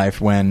my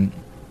life when,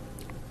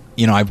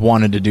 I've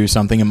wanted to do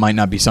something. It might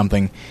not be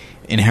something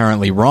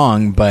inherently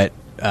wrong, but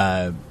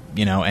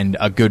and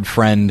a good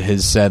friend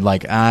has said,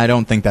 like, I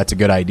don't think that's a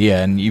good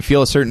idea. And you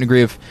feel a certain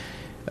degree of,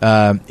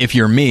 if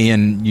you're me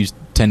and you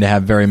tend to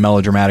have very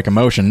melodramatic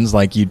emotions,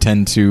 like, you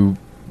tend to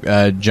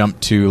jump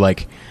to,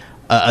 like,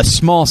 a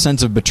small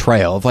sense of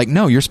betrayal of, like,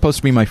 no, you're supposed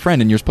to be my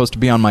friend and you're supposed to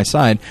be on my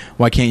side.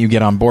 Why can't you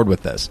get on board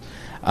with this?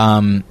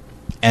 And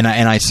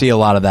I see a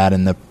lot of that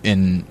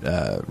in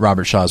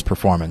Robert Shaw's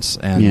performance,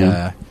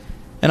 and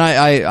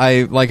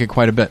I like it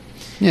quite a bit.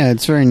 Yeah,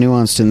 it's very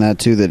nuanced in that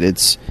too. That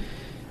it's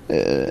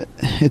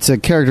a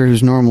character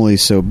who's normally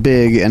so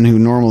big and who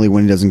normally,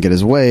 when he doesn't get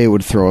his way,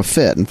 would throw a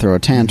fit and throw a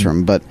tantrum.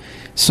 Mm-hmm. But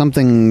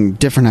something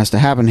different has to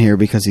happen here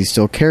because he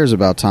still cares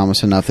about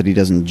Thomas enough that he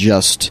doesn't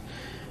just,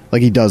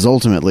 like he does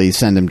ultimately,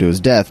 send him to his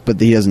death, but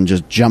he doesn't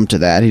just jump to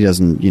that. He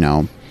doesn't,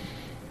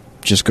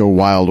 just go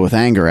wild with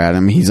anger at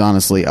him. He's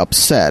honestly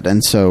upset.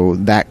 And so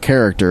that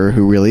character,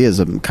 who really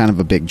is kind of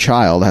a big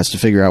child, has to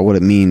figure out what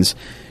it means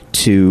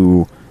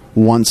to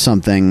want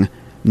something,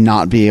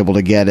 not be able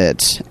to get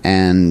it,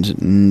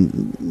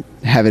 and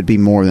have it be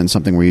more than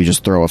something where you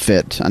just throw a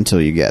fit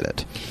until you get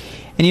it.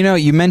 And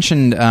you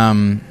mentioned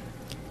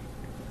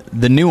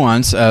the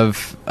nuance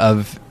of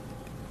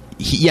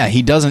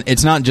he doesn't.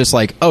 It's not just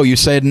like, oh, you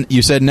said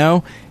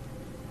no,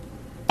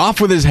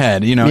 off with his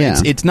head.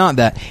 It's not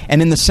that.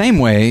 And in the same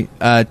way,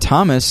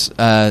 Thomas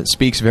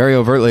speaks very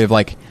overtly of,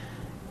 like,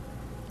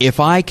 if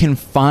I can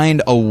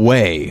find a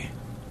way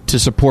to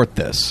support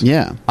this.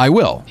 Yeah. I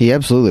will. He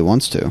absolutely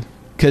wants to.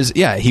 Because,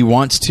 yeah, he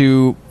wants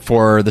to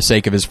for the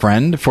sake of his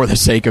friend, for the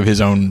sake of his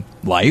own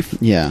life.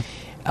 Yeah.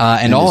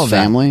 And all his of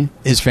family.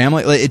 that. His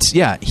family. It's,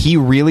 yeah, he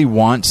really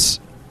wants...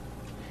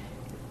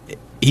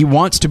 He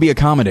wants to be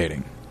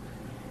accommodating.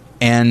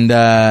 And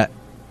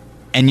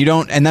you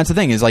don't... And that's the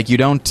thing, is, like, you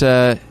don't...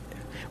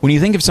 when you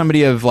think of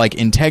somebody of, like,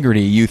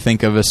 integrity, you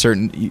think of a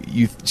certain...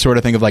 You sort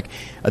of think of, like,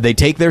 they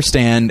take their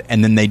stand,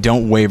 and then they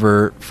don't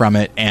waver from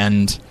it,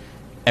 and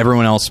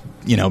everyone else,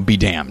 you know, be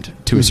damned,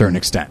 to a certain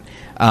extent.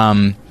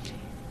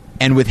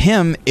 And with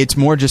him, it's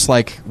more just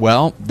like,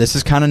 well, this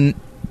is kind of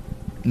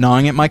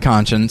gnawing at my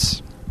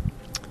conscience,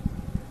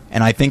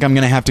 and I think I'm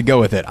going to have to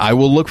go with it. I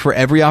will look for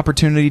every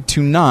opportunity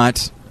to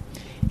not,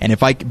 and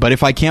if I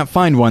can't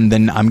find one,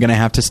 then I'm going to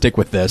have to stick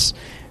with this,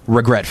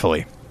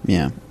 regretfully.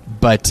 Yeah.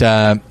 But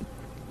at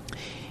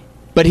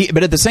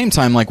the same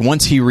time, like,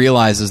 once he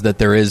realizes that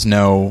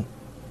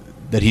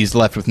that he's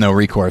left with no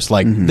recourse,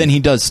 like, then he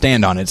does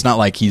stand on it. It's not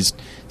like he's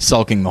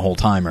sulking the whole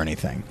time or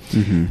anything.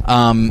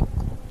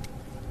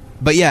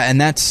 But yeah, and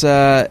that's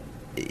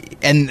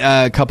and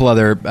a couple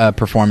other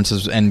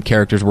performances and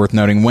characters worth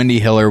noting. Wendy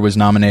Hiller was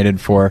nominated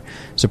for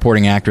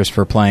supporting actress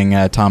for playing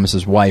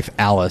Thomas's wife,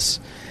 Alice.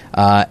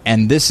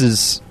 And this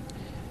is...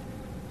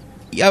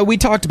 we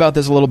talked about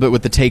this a little bit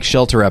with the Take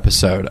Shelter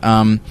episode.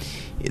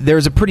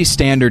 There's a pretty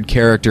standard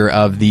character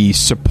of the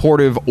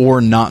supportive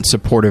or not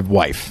supportive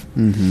wife.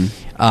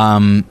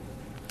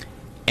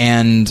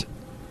 And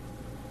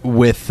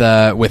with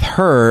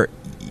her,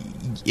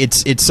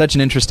 it's such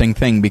an interesting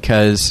thing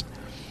because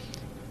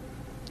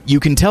you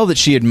can tell that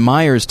she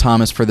admires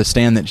Thomas for the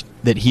stand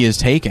that he is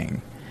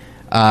taking,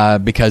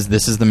 because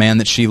this is the man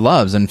that she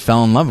loves and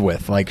fell in love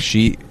with. Like,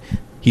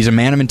 he's a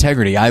man of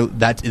integrity.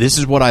 This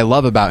is what I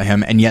love about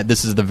him, and yet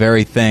this is the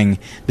very thing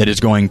that is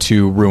going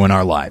to ruin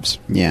our lives.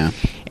 Yeah.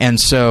 And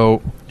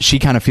so she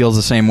kind of feels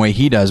the same way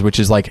he does, which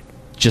is like,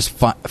 just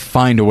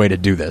find a way to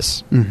do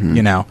this,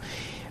 you know,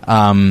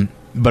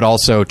 but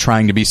also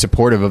trying to be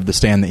supportive of the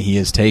stand that he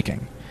is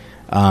taking.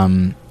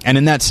 And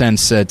in that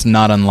sense, it's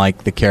not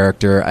unlike the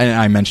character,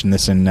 I mentioned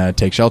this in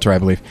Take Shelter, I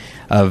believe,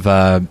 of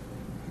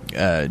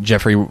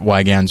Jeffrey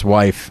Wigand's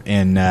wife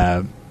in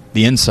The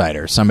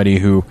Insider, somebody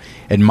who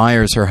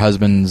admires her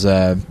husband's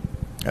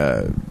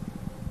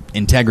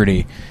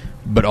integrity,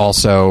 but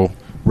also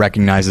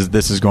recognizes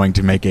this is going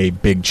to make a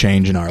big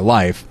change in our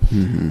life.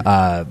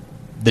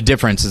 The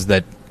difference is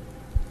that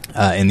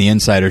in The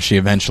Insider, she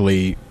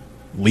eventually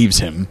leaves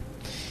him,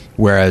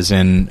 whereas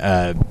in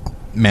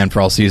Man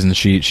for All Seasons,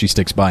 she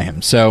sticks by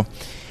him. So,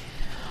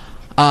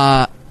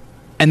 and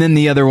then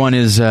the other one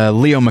is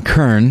Leo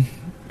McKern,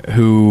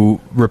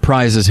 who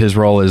reprises his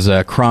role as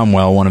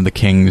Cromwell, one of the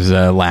king's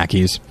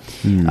lackeys.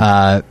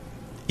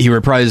 He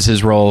reprises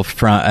his role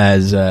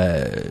as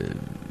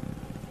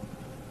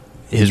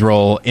his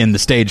role in the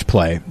stage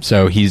play.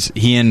 So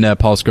he and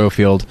Paul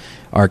Scofield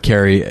are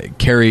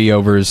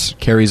carryovers.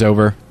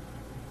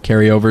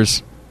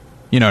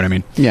 You know what I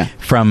mean? Yeah.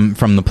 From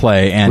the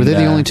play. And were they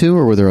the only two,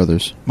 or were there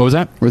others? What was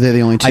that? Were they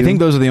the only two? I think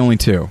those are the only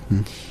two.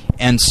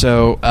 And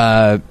so,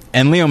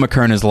 and Leo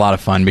McKern is a lot of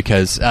fun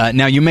because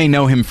now you may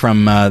know him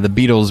from the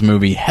Beatles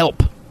movie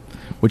Help,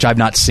 which I've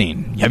not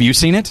seen. Have you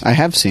seen it? I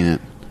have seen it.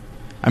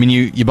 I mean,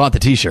 you bought the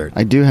T-shirt.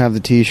 I do have the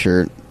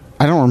T-shirt.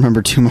 I don't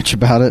remember too much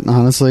about it,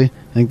 honestly.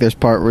 I think there's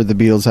part where the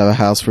Beatles have a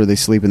house where they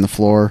sleep in the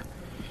floor.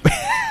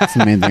 That's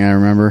the main thing I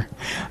remember.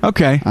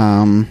 Okay.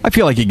 I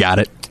feel like you got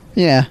it.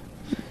 Yeah.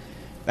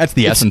 That's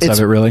the essence of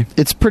it, really.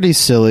 It's pretty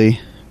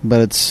silly,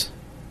 but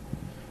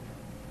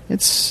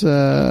it's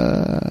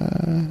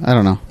I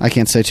don't know. I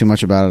can't say too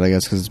much about it, I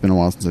guess, because it's been a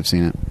while since I've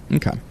seen it.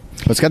 Okay.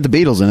 But it's got the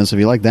Beatles in it, so if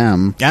you like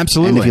them...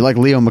 Absolutely. And if you like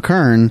Leo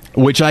McKern...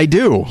 Which I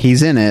do.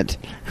 He's in it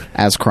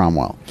as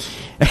Cromwell.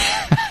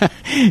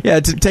 Yeah,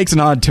 it takes an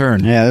odd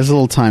turn. Yeah, there's a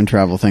little time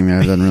travel thing there.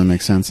 It doesn't really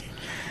make sense.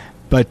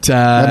 But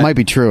that might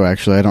be true,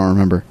 actually. I don't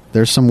remember.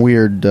 There's some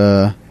weird...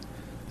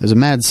 there's a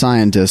mad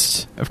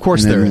scientist. Of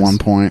course there is. At one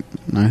point.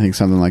 And I think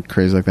something like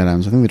crazy like that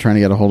happens. I think they're trying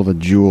to get a hold of a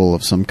jewel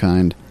of some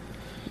kind.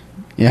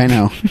 Yeah, I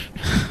know.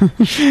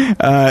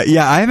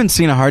 Yeah, I haven't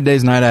seen A Hard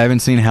Day's Night. I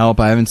haven't seen Help.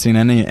 I haven't seen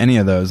any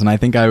of those, and I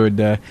think I would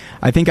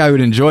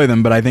enjoy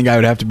them, but I think I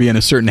would have to be in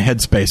a certain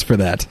headspace for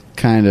that.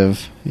 Kind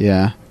of,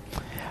 yeah.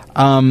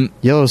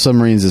 Yellow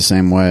Submarine's the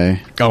same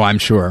way. Oh, I'm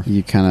sure.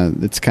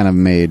 It's kind of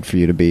made for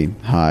you to be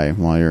high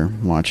while you're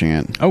watching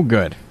it. Oh,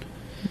 good.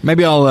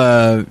 Maybe I'll.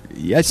 I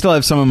still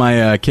have some of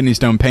my kidney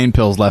stone pain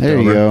pills left over.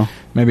 There you go.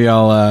 Maybe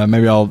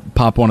I'll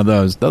pop one of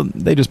those.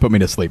 They just put me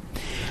to sleep.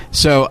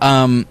 So,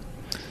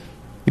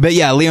 but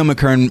yeah, Leo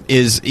McKern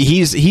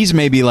he's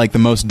maybe like the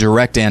most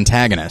direct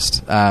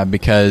antagonist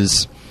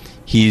because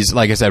he's,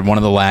 like I said, one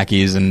of the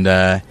lackeys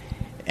and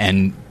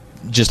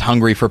just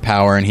hungry for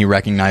power, and he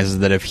recognizes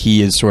that if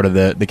he is sort of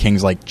the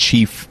king's like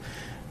chief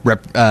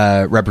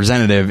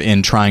representative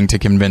in trying to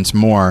convince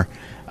more,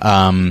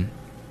 and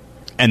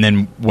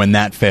then when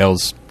that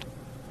fails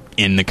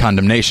in the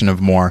condemnation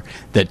of more,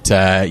 that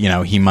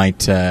he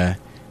might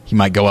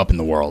go up in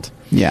the world.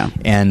 Yeah.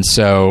 And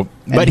so,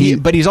 but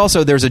he's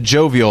also, there's a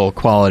jovial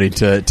quality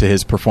to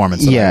his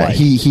performance. That I like.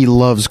 he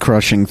loves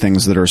crushing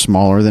things that are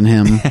smaller than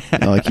him.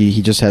 Like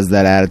he just has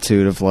that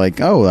attitude of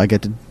like, oh, I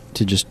get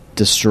to just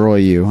destroy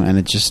you, and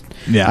it just,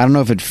 I don't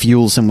know if it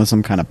fuels him with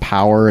some kind of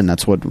power, and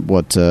that's what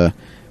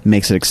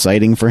makes it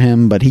exciting for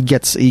him. But he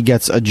gets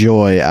a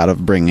joy out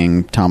of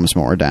bringing Thomas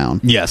More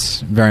down.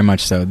 Yes, very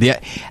much so.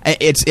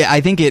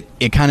 I think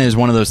it kind of is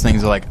one of those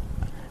things like,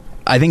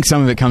 I think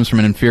some of it comes from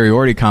an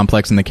inferiority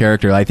complex in the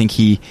character. I think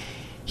he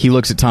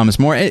looks at Thomas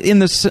More in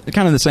this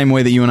kind of the same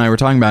way that you and I were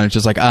talking about. It's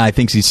just like, I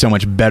think he's so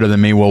much better than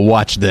me. Well,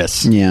 watch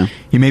this. Yeah,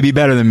 he may be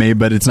better than me,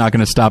 but it's not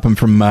going to stop him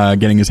from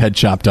getting his head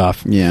chopped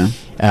off. Yeah,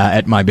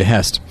 at my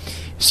behest.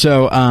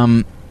 So,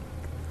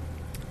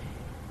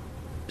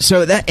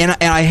 so that and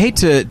I hate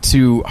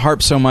to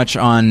harp so much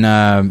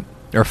on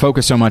or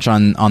focus so much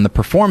on the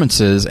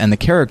performances and the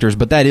characters,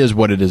 but that is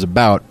what it is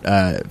about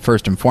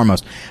first and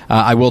foremost.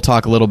 I will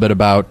talk a little bit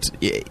about,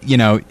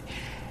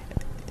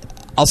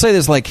 I'll say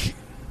this, like,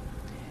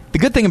 the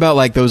good thing about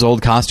like those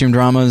old costume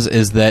dramas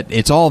is that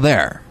it's all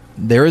there.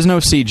 There is no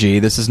CG.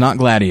 This is not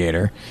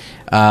Gladiator,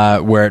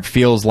 where it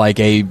feels like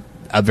a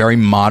very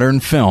modern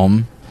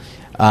film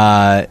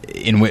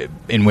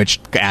in which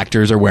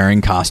actors are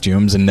wearing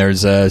costumes and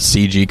there's a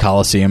CG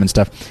Coliseum and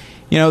stuff.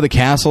 The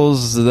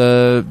castles,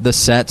 the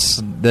sets,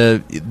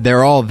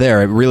 they're all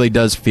there. It really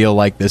does feel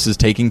like this is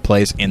taking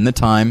place in the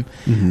time.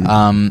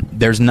 Mm-hmm.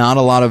 There's not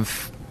a lot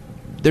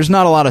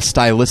of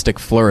stylistic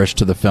flourish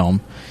to the film.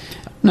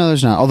 No,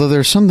 there's not. Although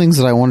there's some things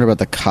that I wonder about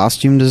the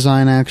costume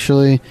design,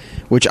 actually,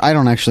 which I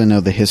don't actually know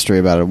the history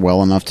about it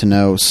well enough to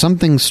know.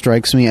 Something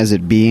strikes me as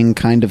it being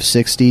kind of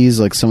 60s,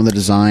 like some of the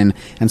design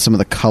and some of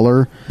the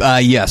color.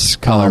 Yes,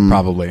 color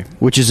probably.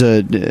 Which is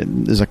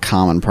a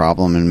common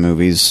problem in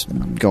movies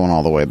going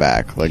all the way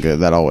back. Like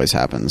that always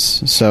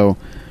happens. So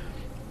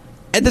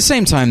at the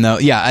same time, though,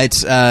 yeah,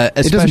 it's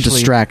especially, it doesn't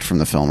distract from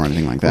the film or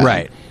anything like that.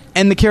 Right.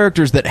 And the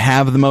characters that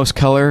have the most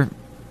color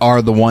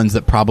are the ones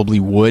that probably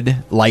would,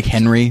 like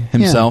Henry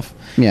himself,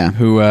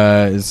 who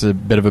is a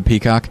bit of a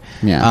peacock.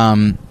 Yeah.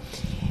 And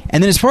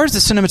then as far as the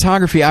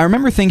cinematography, I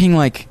remember thinking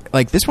like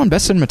this one,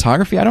 best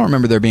cinematography. I don't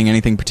remember there being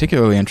anything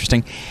particularly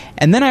interesting.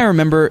 And then I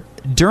remember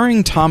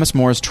during Thomas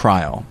More's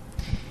trial,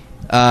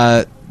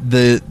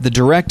 the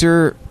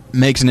director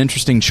makes an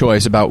interesting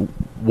choice about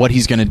what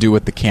he's going to do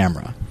with the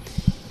camera.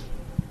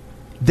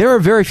 There are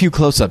very few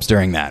close-ups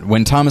during that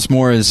when Thomas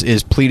More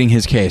is pleading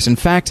his case. In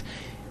fact,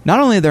 not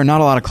only are there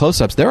not a lot of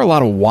close-ups, there are a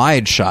lot of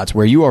wide shots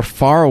where you are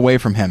far away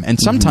from him. And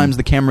sometimes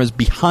the camera is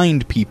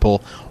behind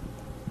people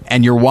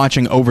and you're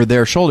watching over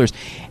their shoulders.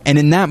 And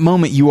in that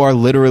moment, you are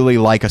literally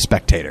like a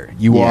spectator.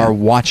 You are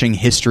watching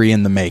history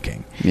in the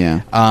making.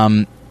 Yeah.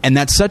 And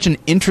that's such an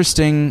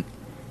interesting,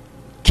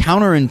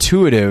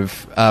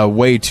 counterintuitive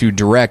way to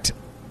direct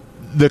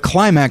the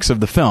climax of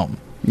the film.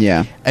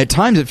 Yeah. At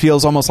times it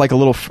feels almost like a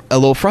little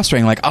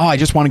frustrating, like, oh, I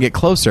just want to get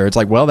closer. It's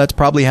like, well, that's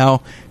probably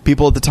how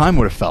people at the time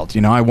would have felt.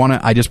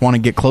 I just want to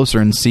get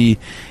closer and see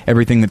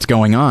everything that's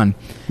going on.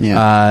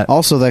 Yeah.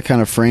 Also, that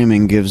kind of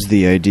framing gives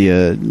the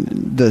idea,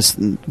 gives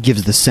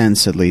the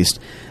sense at least,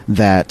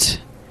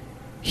 that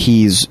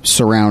he's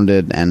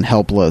surrounded and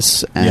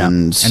helpless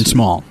and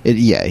small.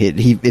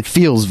 It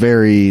feels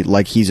very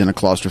like he's in a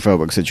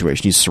claustrophobic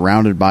situation. He's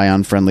surrounded by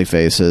unfriendly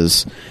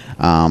faces.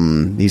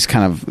 He's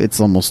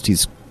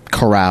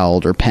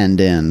corralled or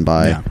penned in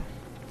by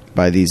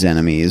these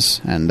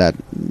enemies, and that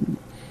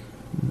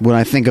when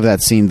I think of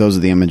that scene, those are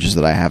the images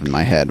that I have in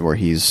my head, where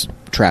he's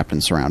trapped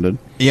and surrounded.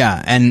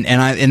 Yeah,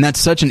 and that's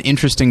such an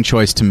interesting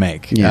choice to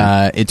make.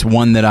 Yeah. It's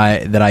one that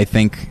I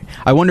think,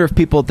 I wonder if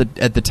people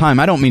at the time,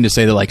 I don't mean to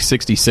say that like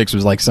 66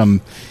 was like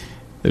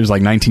there's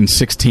like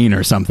 1916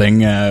 or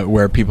something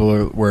where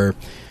people were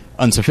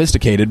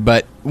unsophisticated,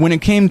 but when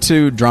it came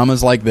to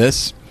dramas like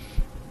this,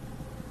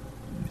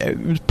 it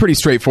was pretty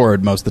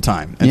straightforward most of the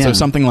time. And so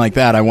something like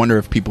that, I wonder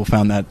if people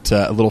found that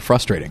a little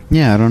frustrating.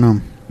 Yeah, I don't know.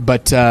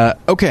 But,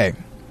 okay.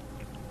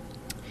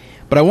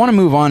 But I want to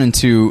move on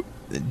into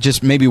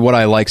just maybe what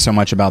I like so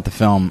much about the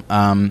film.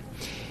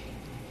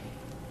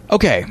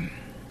 Okay.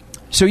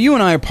 So you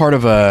and I are part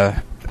of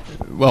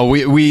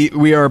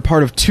we are a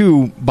part of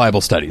two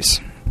Bible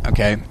studies.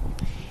 Okay.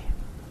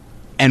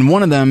 And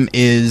one of them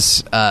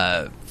is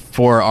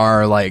for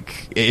our,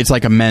 it's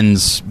like a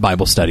men's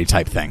Bible study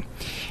type thing.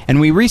 And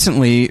we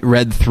recently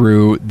read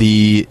through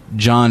the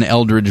John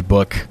Eldredge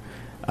book,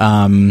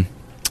 Wild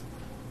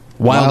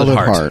at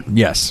Heart.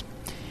 Yes.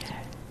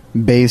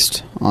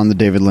 Based on the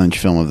David Lynch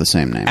film of the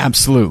same name.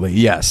 Absolutely,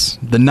 yes.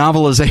 The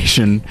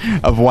novelization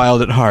of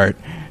Wild at Heart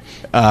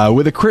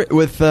with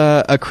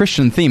a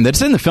Christian theme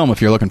that's in the film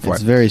if you're looking for it.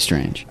 It's very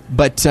strange.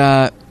 But...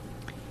 and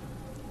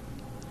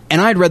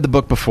I'd read the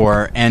book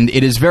before, and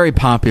it is very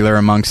popular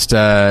amongst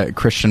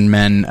Christian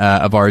men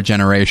of our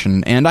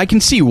generation, and I can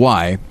see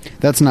why.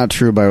 That's not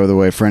true, by the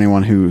way, for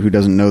anyone who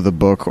doesn't know the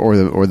book or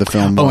the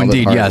film. Oh,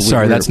 indeed, yeah.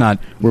 Sorry, that's not.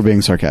 We're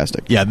being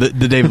sarcastic. Yeah,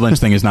 the David Lynch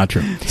thing is not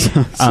true.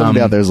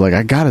 Somebody out there is like,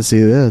 I gotta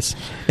see this.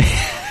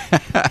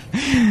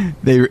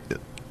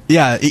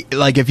 Yeah,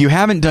 like if you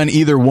haven't done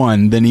either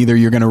one, then either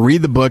you're going to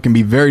read the book and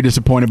be very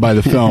disappointed by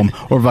the film,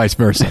 or vice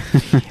versa.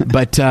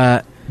 But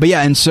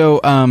yeah, and so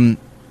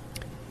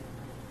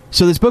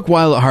this book,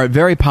 Wild at Heart,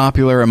 very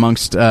popular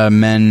amongst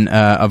men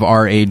of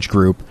our age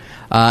group,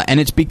 and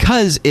it's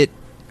because it.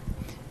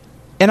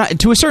 And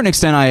to a certain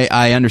extent,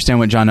 I understand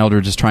what John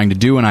Eldredge is trying to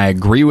do, and I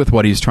agree with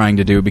what he's trying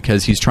to do,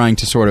 because he's trying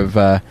to sort of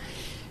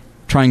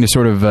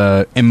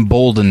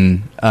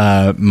embolden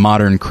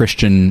modern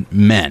Christian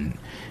men,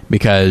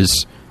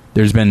 because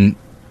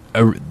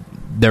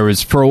there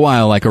was for a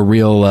while like a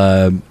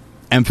real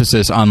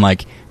emphasis on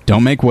like,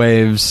 don't make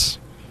waves,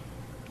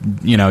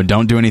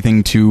 don't do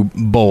anything too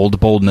bold.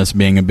 Boldness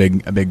being a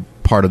big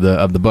part of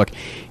the book.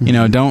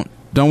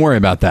 Don't worry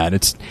about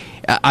that.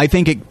 I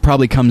think it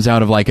probably comes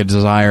out of like a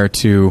desire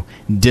to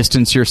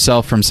distance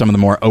yourself from some of the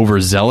more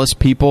overzealous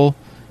people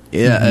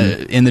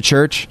in the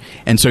church,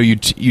 and so you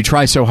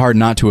try so hard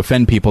not to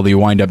offend people that you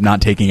wind up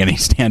not taking any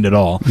stand at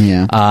all.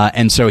 Yeah.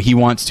 And so he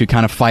wants to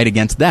kind of fight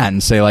against that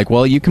and say like,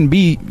 well, you can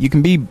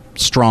be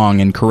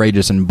strong and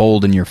courageous and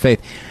bold in your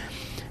faith,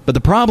 but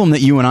the problem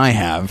that you and I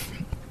have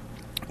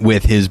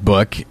with his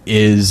book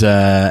is,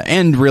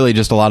 and really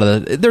just a lot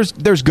of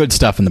there's good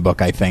stuff in the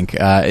book. I think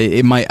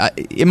it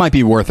might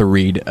be worth a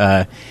read,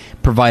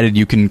 provided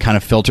you can kind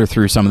of filter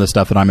through some of the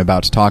stuff that I'm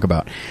about to talk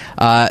about.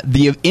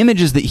 The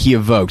images that he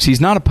evokes, he's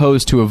not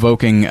opposed to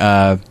evoking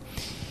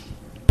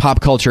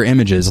pop culture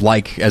images,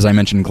 like, as I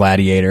mentioned,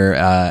 Gladiator,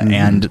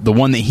 and the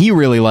one that he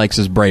really likes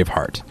is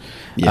Braveheart.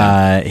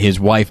 Yeah. His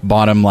wife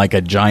bought him like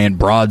a giant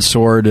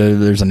broadsword.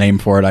 There's a name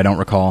for it, I don't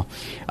recall.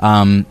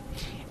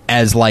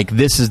 As like,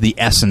 this is the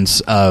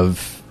essence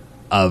of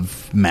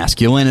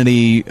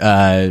masculinity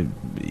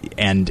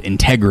and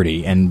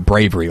integrity and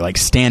bravery, like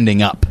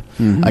standing up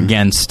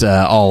against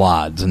all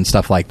odds and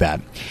stuff like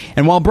that.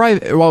 And while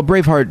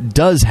Braveheart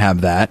does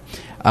have that,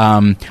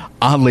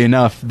 oddly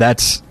enough,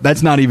 that's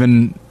not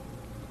even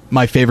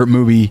my favorite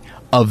movie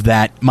of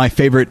that. My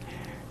favorite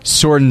not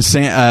sword and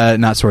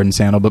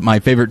sandal, but my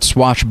favorite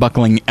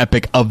swashbuckling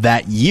epic of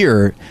that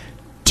year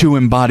to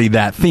embody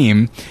that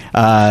theme.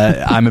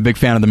 I'm a big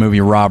fan of the movie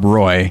Rob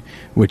Roy,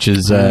 which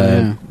is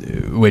an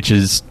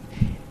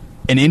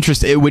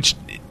interest, which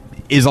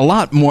is a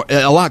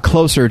lot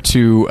closer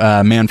to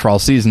Man for All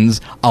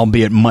Seasons,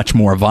 albeit much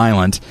more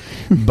violent.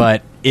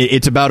 But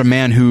it's about a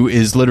man who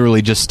is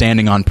literally just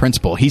standing on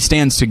principle. He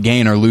stands to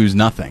gain or lose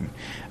nothing.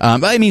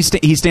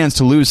 He stands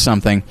to lose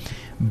something,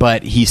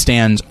 but he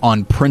stands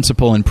on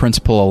principle and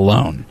principle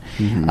alone.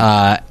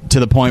 To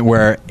the point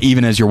where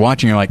even as you're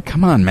watching, you're like,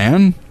 come on,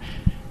 man.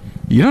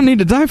 You don't need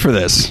to die for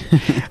this.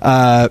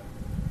 But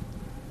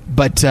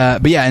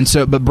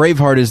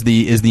Braveheart is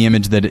the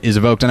image that is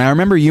evoked. And I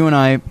remember you and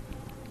I,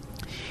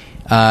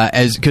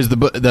 because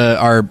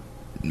our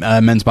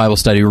men's Bible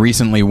study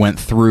recently went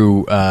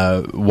through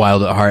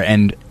Wild at Heart,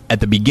 and at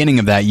the beginning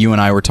of that, you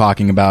and I were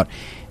talking about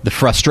the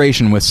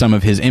frustration with some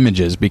of his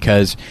images,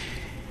 because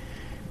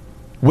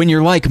when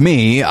you're like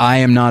me, I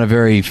am not a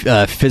very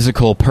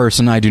physical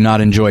person. I do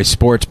not enjoy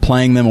sports,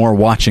 playing them or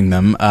watching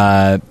them.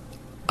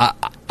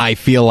 I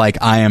feel like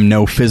I am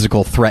no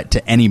physical threat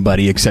to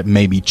anybody except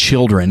maybe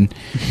children,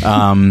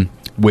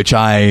 which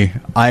I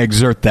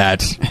exert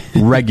that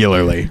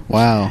regularly.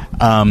 Wow.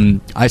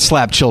 I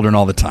slap children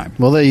all the time.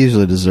 Well, they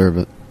usually deserve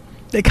it.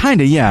 They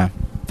kind of, yeah.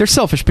 They're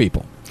selfish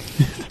people.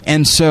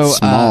 And so...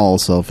 Small,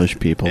 selfish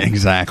people.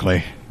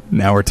 Exactly.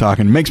 Now we're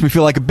talking. Makes me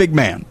feel like a big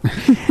man.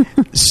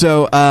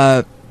 So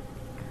I'm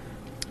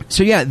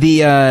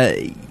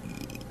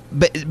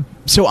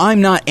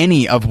not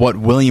any of what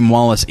William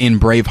Wallace in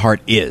Braveheart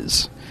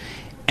is.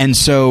 And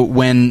so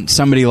when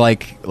somebody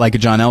like a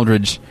John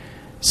Eldredge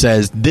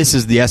says, this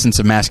is the essence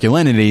of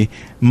masculinity,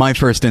 my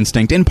first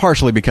instinct, and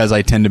partially because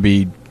I tend to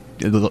be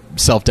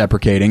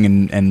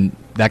self-deprecating and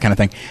that kind of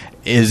thing,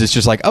 is it's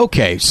just like,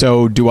 okay,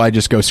 so do I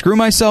just go screw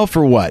myself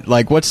or what?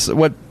 Like, what's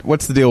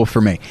the deal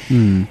for me?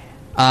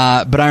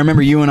 But I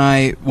remember you and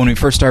I, when we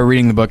first started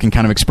reading the book and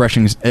kind of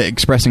expressing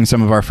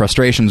some of our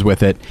frustrations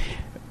with it,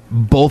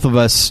 both of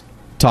us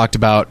talked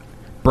about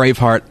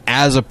Braveheart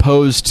as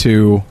opposed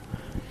to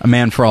A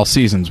Man for All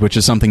Seasons, which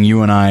is something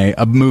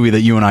a movie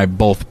that you and I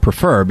both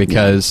prefer,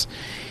 because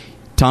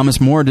Thomas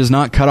More does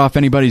not cut off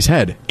anybody's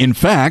head. In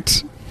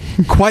fact,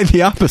 quite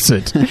the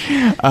opposite.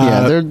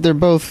 They're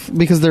both,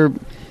 because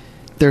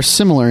they're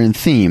similar in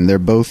theme. They're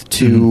both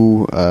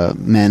two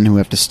men who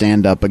have to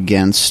stand up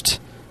against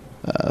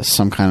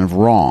some kind of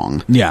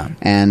wrong. Yeah,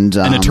 and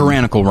a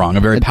tyrannical wrong, a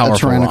very powerful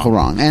tyrannical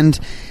wrong. And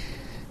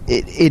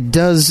it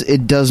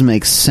does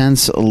make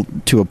sense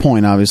to a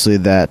point, obviously,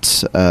 that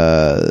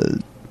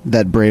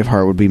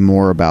Braveheart would be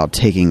more about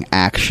taking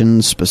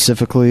action,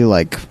 specifically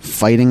like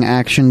fighting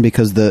action,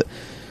 because the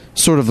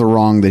sort of the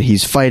wrong that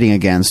he's fighting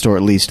against, or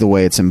at least the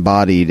way it's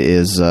embodied,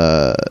 is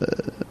the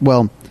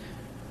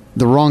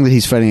wrong that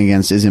he's fighting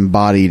against is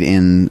embodied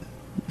in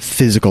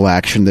physical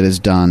action that is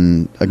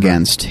done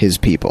against his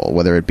people,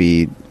 whether it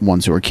be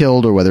ones who are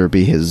killed or whether it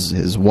be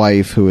his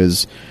wife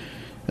who's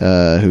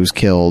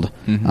killed.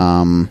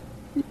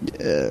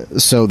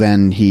 So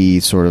then he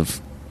sort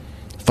of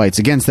fights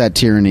against that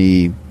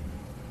tyranny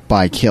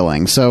by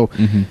killing. So,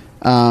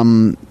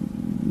 while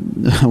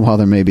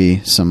there may be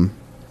some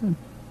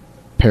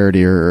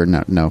parody or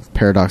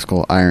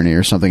paradoxical irony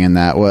or something in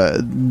that,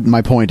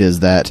 my point is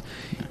that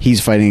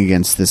he's fighting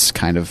against this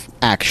kind of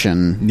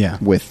action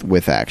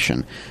with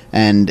action.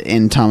 And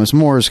in Thomas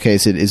More's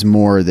case, it is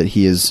more that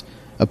he is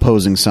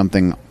opposing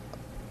something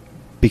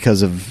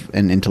because of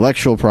an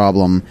intellectual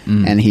problem,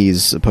 and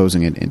he's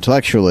opposing it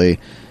intellectually,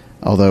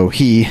 although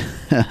he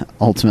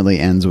ultimately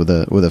ends with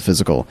a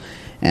physical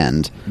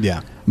end.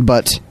 Yeah.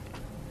 But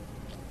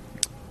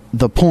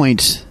the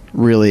point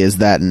really is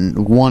that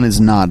one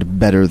is not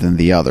better than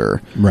the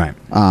other. Right.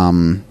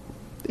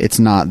 It's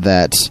not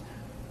that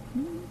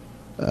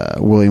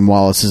William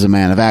Wallace is a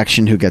man of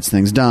action who gets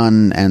things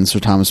done, and Sir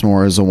Thomas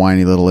More is a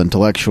whiny little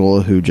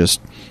intellectual who just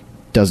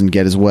doesn't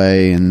get his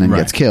way and then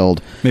gets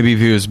killed. Maybe if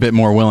he was a bit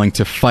more willing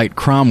to fight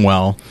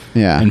Cromwell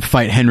and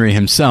fight Henry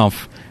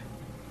himself,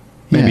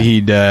 maybe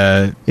he'd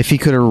if he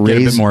could have get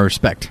a bit more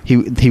respect.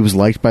 He was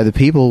liked by the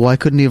people. Why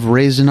couldn't he have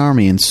raised an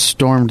army and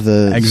stormed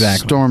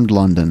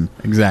London?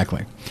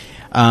 Exactly.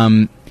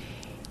 And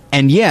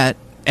yet,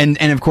 and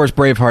of course,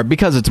 Braveheart,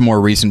 because it's a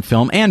more recent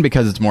film and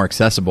because it's more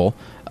accessible,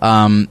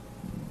 Braveheart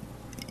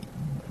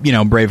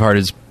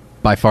is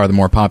by far the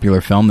more popular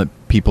film that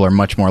people are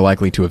much more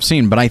likely to have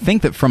seen. But I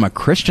think that from a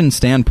Christian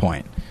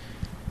standpoint,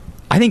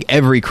 I think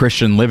every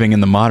Christian living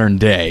in the modern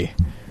day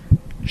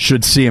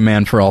should see A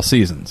Man for All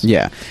Seasons.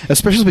 Yeah,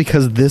 especially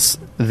because this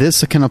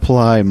can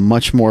apply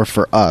much more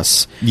for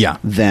us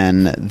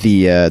than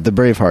the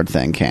Braveheart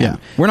thing can. Yeah.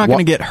 We're not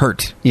going to get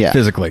hurt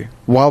physically.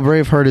 While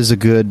Braveheart is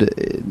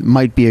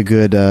might be a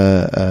good,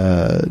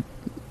 I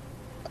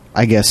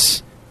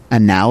guess,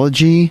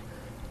 analogy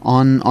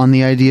on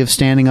the idea of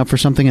standing up for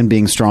something and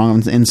being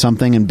strong in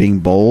something and being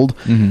bold,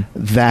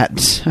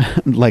 that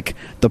like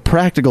the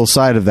practical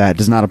side of that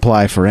does not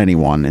apply for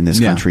anyone in this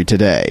country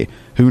today.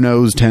 Who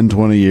knows 10,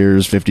 20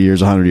 years, 50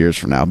 years, 100 years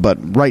from now. But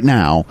right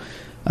now,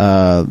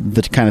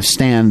 the kind of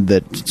stand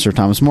that Sir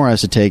Thomas More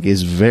has to take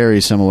is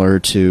very similar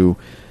to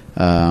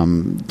a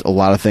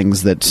lot of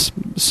things that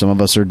some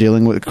of us are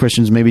dealing with,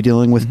 Christians may be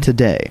dealing with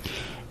today.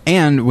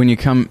 And when it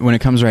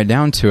comes right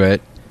down to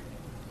it,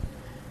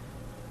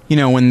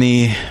 when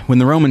the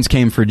Romans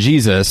came for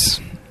Jesus,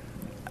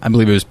 I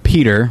believe it was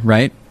Peter,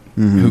 right,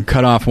 who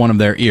cut off one of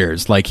their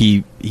ears. Like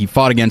he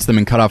fought against them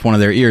and cut off one of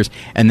their ears,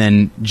 and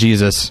then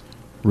Jesus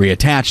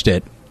reattached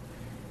it,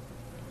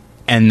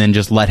 and then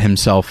just let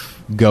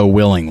himself go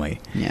willingly.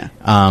 Yeah.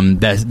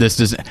 This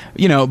is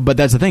but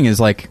that's the thing is,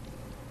 like,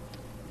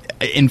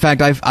 in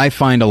fact, I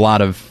find a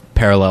lot of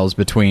parallels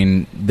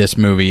between this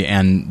movie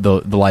and the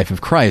life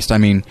of Christ. I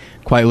mean,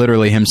 quite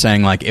literally him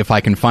saying, like, if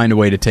I can find a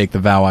way to take the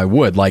vow, I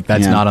would. Like,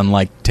 that's not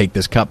unlike, take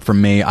this cup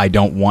from me, I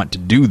don't want to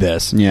do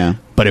this. Yeah.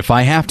 But if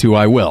I have to,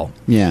 I will.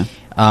 Yeah.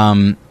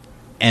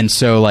 And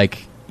so,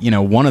 like,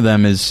 one of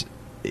them is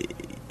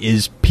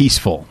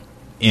peaceful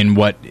in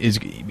what is,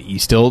 he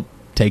still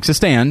takes a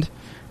stand,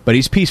 but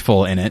he's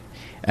peaceful in it.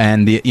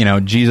 And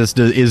Jesus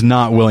is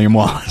not William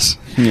Wallace.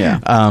 Yeah.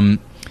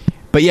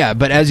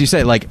 But as you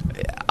say, like,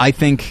 I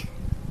think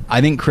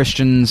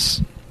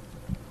Christians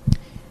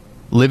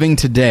living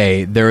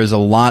today, there is a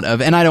lot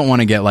of, and I don't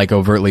want to get like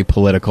overtly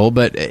political,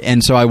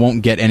 and so I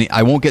won't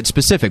get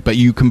specific, but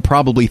you can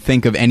probably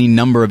think of any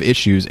number of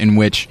issues in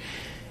which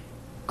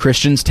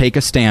Christians take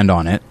a stand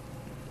on it,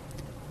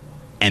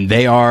 and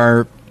they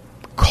are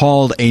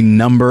called a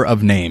number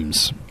of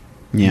names.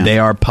 Yeah. They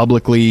are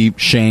publicly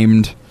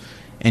shamed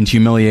and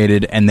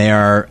humiliated, and they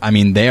are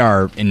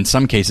in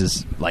some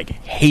cases like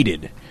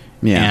hated.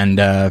 Yeah. And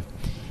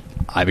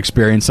I've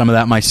experienced some of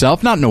that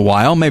myself. Not in a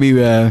while. Maybe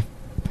we'll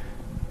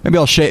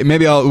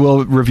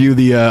review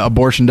the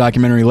abortion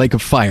documentary Lake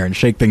of Fire and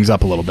shake things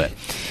up a little bit.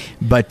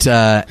 But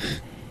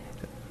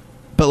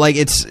like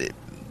it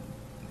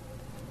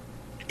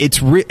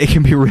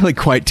can be really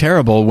quite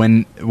terrible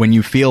when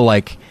you feel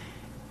like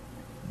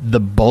the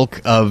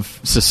bulk of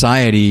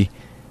society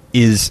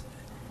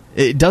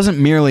it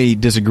doesn't merely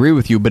disagree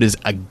with you, but is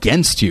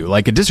against you.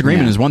 Like, a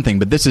disagreement is one thing,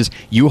 but this is,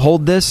 you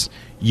hold this,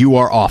 you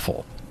are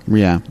awful.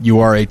 Yeah. You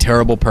are a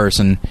terrible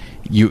person.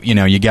 You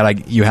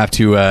have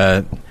to,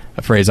 a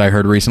phrase I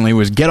heard recently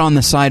was, get on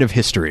the side of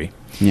history.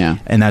 Yeah.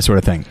 And that sort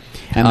of thing.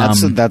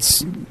 And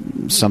that's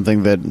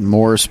something that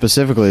Moore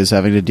specifically is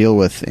having to deal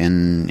with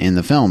in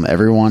the film.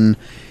 Everyone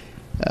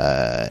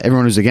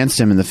who's against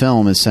him in the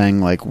film is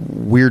saying, like,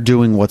 we're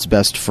doing what's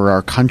best for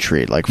our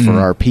country, like, for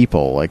our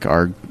people, like,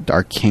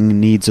 our king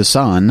needs a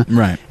son,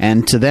 right?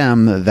 And to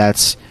them,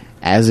 that's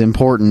as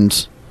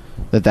important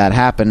that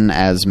happen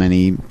as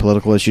many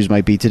political issues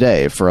might be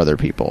today for other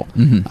people.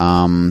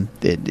 Mm-hmm.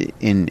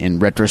 In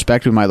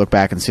retrospect, we might look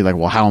back and see, like,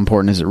 well, how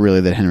important is it really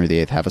that Henry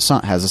VIII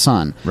has a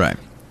son? Right.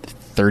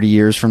 30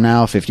 years from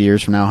now, 50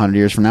 years from now, 100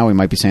 years from now, we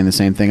might be saying the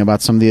same thing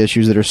about some of the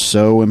issues that are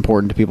so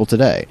important to people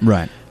today.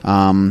 Right.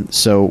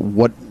 So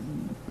what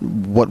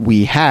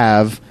we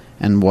have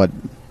and what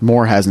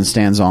Moore has and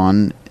stands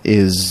on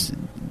is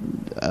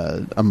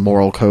a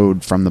moral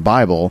code from the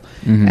Bible,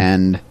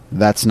 and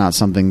that's not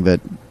something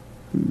that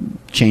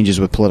changes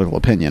with political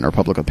opinion or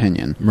public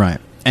opinion. Right.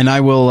 And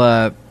I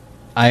will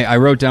I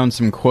wrote down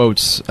some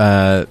quotes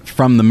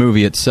from the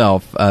movie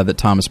itself that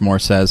Thomas More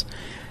says.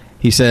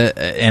 He said,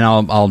 and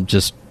I'll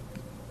just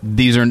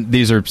these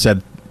are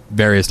said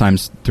various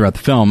times throughout the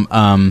film,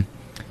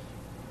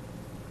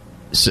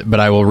 but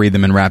I will read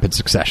them in rapid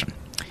succession.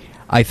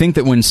 I think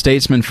that when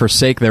statesmen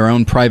forsake their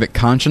own private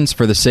conscience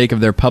for the sake of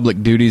their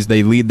public duties,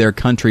 they lead their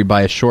country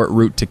by a short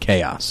route to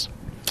chaos.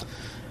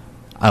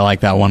 I like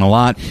that one a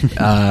lot,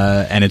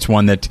 and it's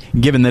one that,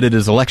 given that it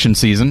is election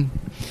season,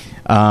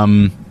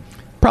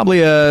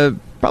 probably a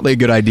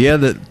good idea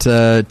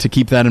that to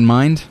keep that in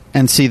mind.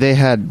 And see, they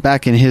had,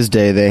 back in his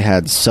day, they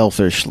had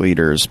selfish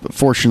leaders, but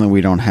fortunately we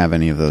don't have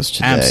any of those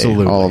today.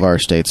 Absolutely. All of our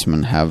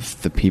statesmen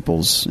have the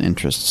people's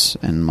interests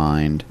in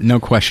mind. No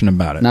question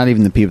about it. Not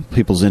even the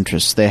people's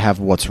interests. They have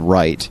what's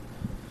right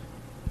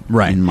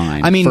in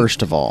mind, I mean,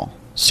 first of all.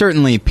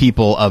 Certainly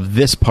people of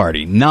this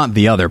party, not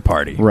the other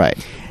party. Right.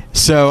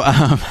 So,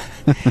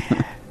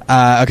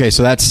 okay,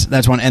 so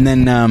that's one. And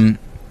then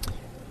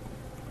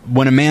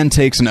when a man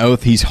takes an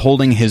oath, he's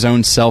holding his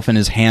own self in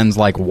his hands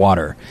like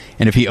water.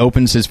 And if he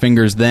opens his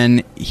fingers,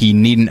 then he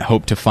needn't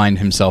hope to find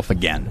himself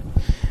again.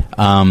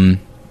 I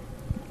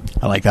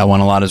like that one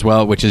a lot as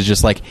well, which is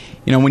just like,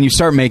 when you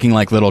start making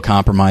like little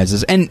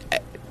compromises, and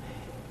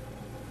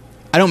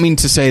I don't mean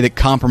to say that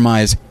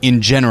compromise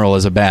in general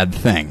is a bad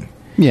thing.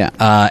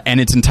 Yeah. And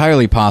it's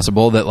entirely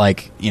possible that,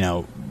 like,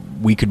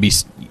 we could be...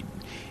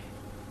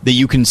 that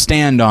you can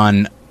stand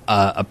on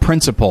a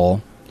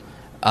principle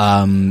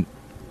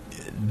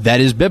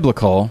that is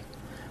biblical,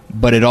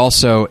 but it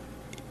also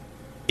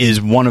is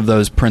one of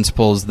those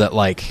principles that,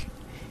 like,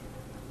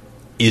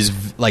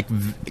 is, like,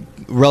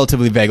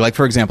 relatively vague. Like,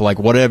 for example, like,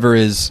 whatever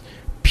is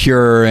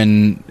pure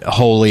and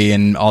holy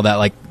and all that,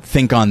 like,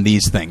 think on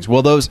these things.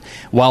 Well,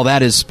 while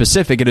that is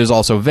specific, it is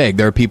also vague.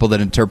 There are people that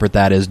interpret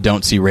that as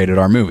don't see rated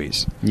R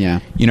movies.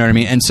 Yeah. You know what I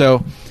mean? And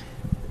so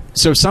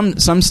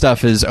some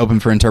stuff is open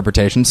for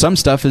interpretation. Some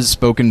stuff is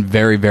spoken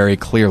very, very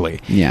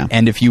clearly. Yeah.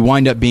 And if you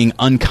wind up being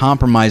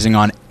uncompromising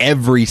on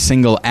every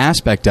single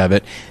aspect of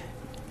it,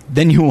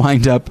 then you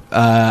wind up...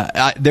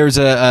 there's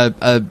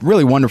a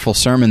really wonderful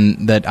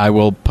sermon that I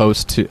will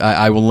post to...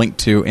 I will link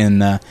to in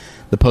the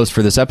post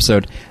for this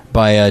episode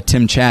by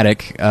Tim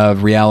Chaddick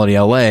of Reality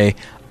LA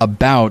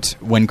about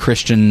when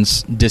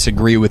Christians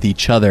disagree with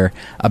each other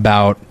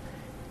about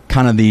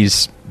kind of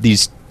these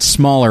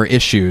smaller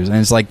issues. And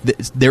it's like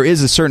there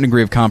is a certain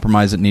degree of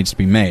compromise that needs to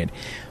be made.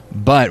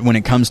 But when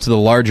it comes to the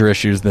larger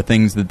issues, the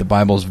things that the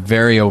Bible's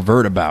very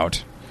overt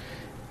about,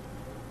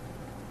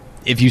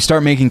 if you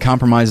start making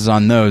compromises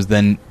on those,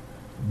 then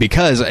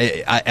because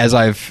as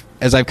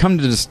I've come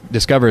to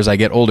discover as I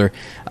get older,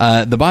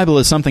 the Bible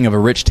is something of a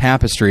rich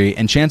tapestry,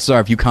 and chances are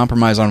if you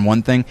compromise on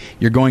one thing,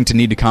 you're going to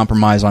need to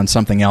compromise on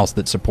something else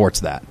that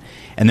supports that.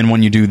 And then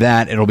when you do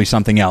that, it'll be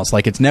something else.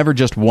 Like, it's never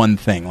just one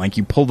thing. Like,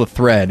 you pull the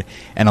thread,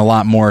 and a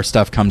lot more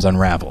stuff comes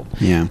unraveled.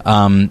 Yeah.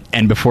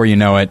 And before you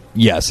know it,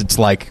 yes, it's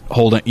like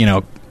holding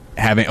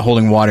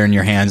water in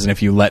your hands, and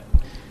if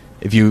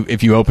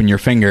you open your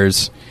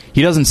fingers...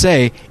 He doesn't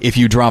say if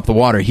you drop the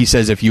water. He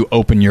says if you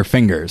open your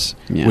fingers,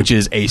 which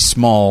is a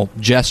small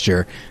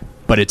gesture,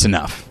 but it's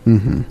enough.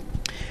 Mm-hmm.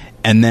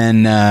 And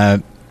then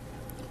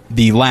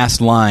the last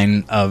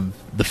line of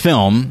the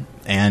film,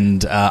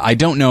 and I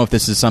don't know if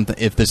this is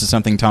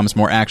something Thomas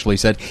More actually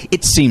said.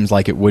 It seems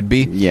like it would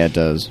be. Yeah, it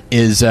does.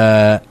 Is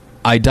I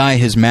die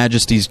His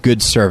Majesty's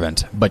good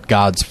servant, but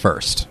God's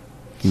first.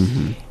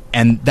 Mm-hmm.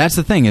 And that's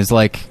the thing, is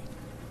like,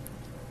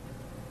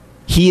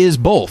 he is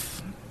both.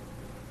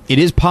 It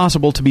is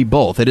possible to be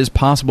both. It is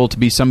possible to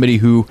be somebody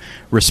who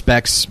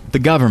respects the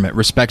government,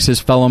 respects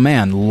his fellow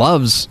man,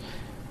 loves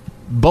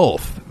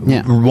both,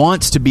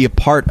 wants to be a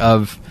part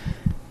of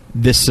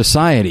this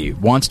society,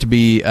 wants to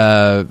be,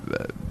 wants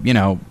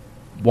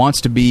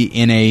to be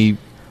in a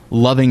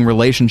loving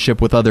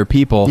relationship with other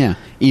people. Yeah,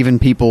 even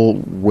people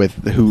with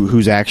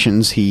whose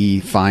actions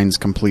he finds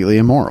completely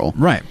immoral.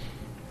 Right.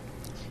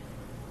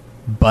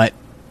 But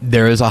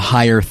there is a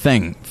higher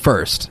thing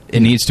first. It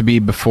needs to be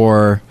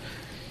before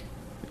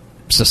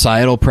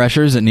societal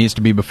pressures. It needs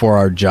to be before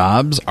our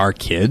jobs, our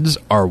kids,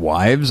 our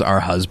wives, our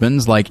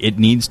husbands. Like, it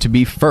needs to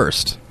be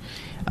first.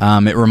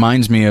 It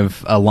reminds me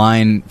of a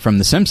line from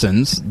The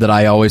Simpsons that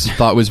I always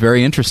thought was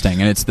very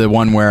interesting, and it's the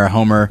one where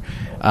Homer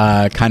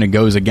kind of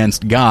goes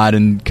against God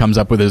and comes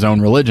up with his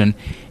own religion,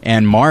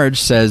 and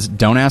Marge says,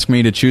 "Don't ask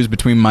me to choose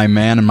between my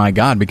man and my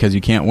God, because you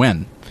can't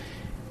win,"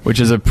 which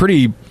is a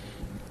pretty...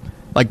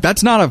 like,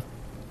 that's not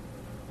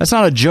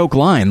a joke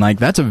line. Like,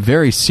 that's a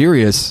very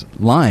serious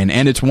line.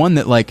 And it's one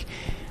that, like,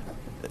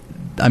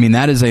 I mean,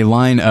 that is a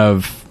line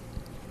of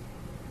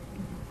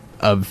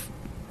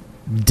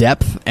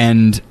depth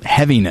and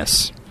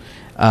heaviness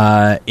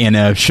in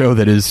a show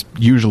that is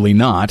usually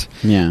not.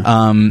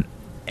 Yeah.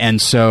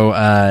 And so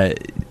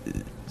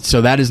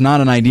that is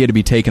not an idea to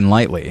be taken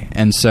lightly.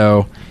 And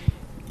so,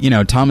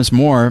 Thomas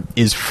More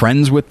is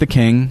friends with the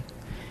king,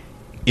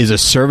 is a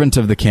servant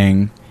of the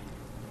king.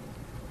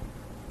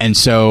 And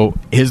so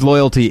his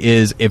loyalty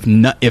is, if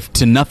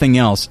to nothing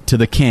else, to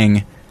the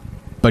king,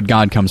 but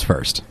God comes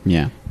first.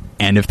 Yeah.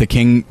 And if the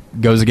king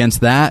goes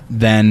against that,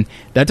 then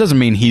that doesn't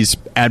mean he's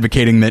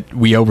advocating that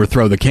we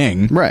overthrow the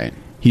king. Right.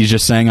 He's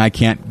just saying, I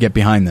can't get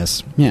behind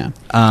this. Yeah.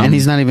 And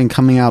he's not even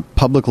coming out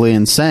publicly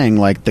and saying,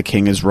 like, the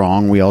king is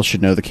wrong, we all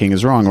should know the king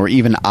is wrong, or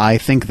even I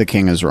think the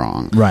king is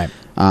wrong. Right.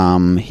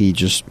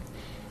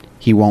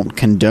 He won't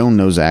condone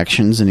those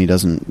actions, and he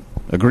doesn't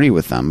agree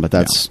with them, but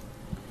that's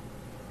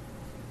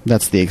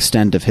the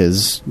extent of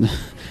his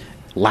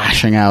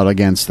lashing out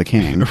against the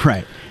king.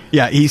 Right.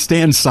 Yeah, he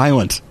stands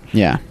silent.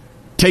 Yeah.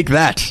 Take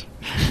that.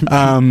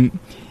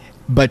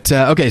 But,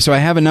 okay, so I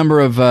have a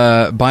number of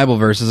Bible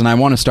verses, and I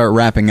want to start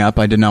wrapping up.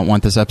 I did not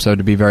want this episode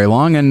to be very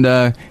long, and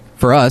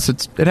for us,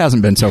 it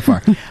hasn't been so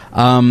far.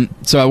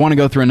 So I want to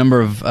go through a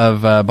number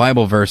of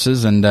Bible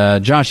verses, and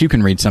Josh, you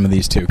can read some of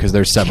these too, because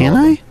there's several. Can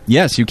I?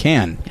 Yes, you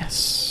can.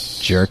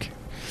 Yes. Jerk.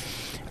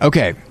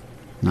 Okay.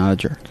 Not a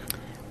jerk.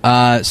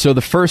 So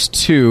the first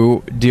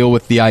two deal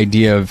with the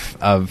idea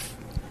of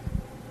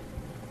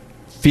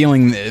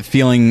feeling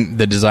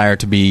the desire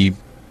to be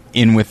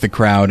in with the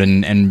crowd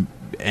and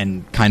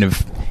kind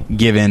of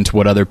give in to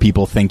what other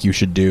people think you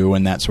should do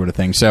and that sort of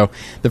thing. So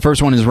the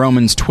first one is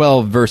Romans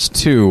 12, verse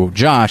 2.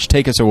 Josh,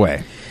 take us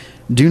away.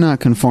 Do not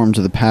conform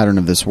to the pattern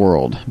of this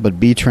world, but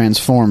be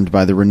transformed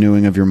by the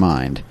renewing of your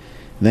mind.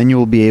 Then you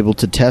will be able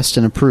to test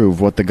and approve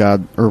what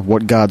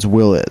God's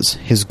will is,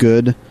 his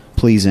good,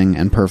 pleasing,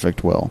 and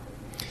perfect will.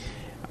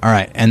 All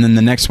right, and then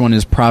the next one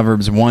is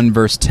Proverbs 1,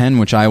 verse 10,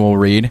 which I will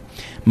read.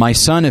 My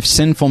son, if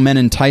sinful men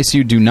entice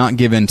you, do not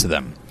give in to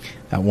them.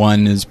 That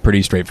one is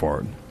pretty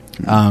straightforward.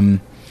 And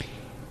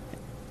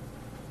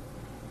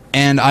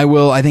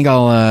I'll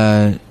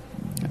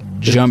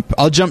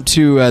jump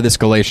to this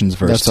Galatians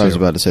verse. That's what I was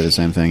about to say, the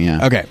same thing,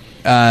 yeah. Okay.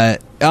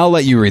 I'll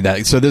let you read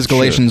that. So this is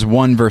Galatians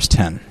 1, verse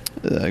 10.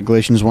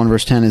 Galatians 1,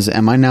 verse 10 is,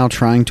 Am I now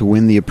trying to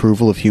win the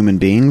approval of human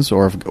beings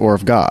or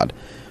of God?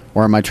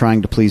 Or am I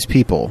trying to please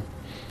people?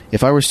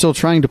 If I were still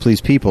trying to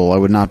please people, I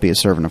would not be a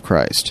servant of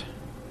Christ.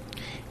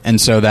 And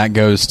so that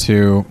goes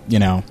to,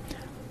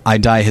 I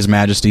die his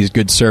majesty's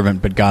good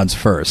servant, but God's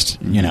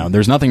first. Mm-hmm.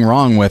 There's nothing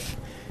wrong with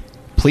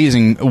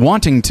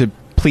wanting to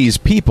please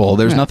people.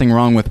 There's nothing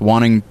wrong with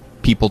wanting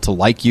people to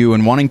like you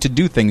and wanting to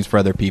do things for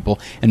other people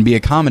and be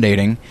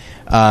accommodating.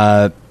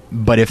 But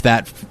if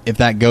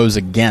that goes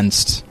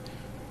against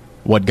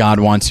what God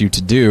wants you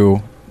to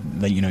do,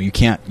 you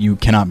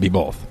cannot be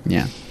both.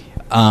 Yeah.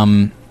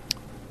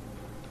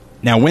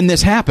 Now, when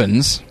this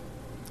happens,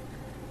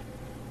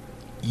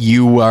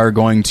 you're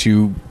going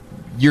to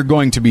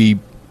be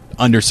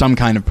under some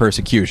kind of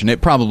persecution.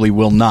 It probably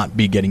will not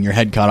be getting your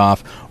head cut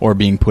off or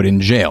being put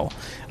in jail.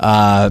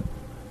 But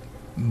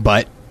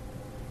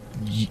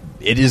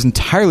it is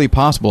entirely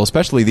possible,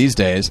 especially these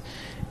days,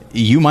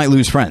 you might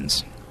lose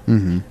friends.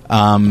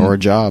 Mm-hmm. Or a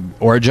job.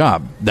 Or a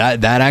job.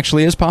 That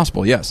actually is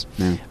possible, yes.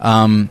 Yeah.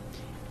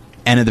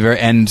 And at the very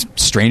end,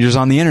 strangers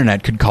on the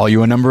internet could call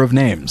you a number of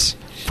names,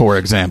 for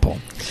example.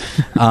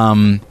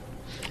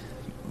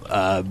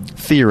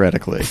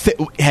 Theoretically.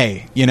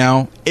 Hey,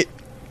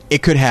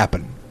 it could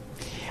happen.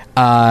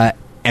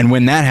 And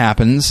when that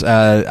happens,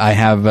 I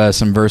have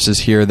some verses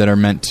here that are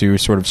meant to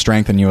sort of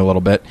strengthen you a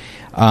little bit.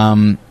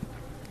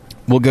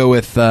 We'll go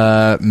with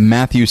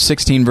Matthew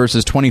 16,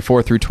 verses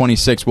 24 through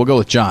 26. We'll go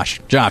with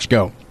Josh. Josh,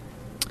 go.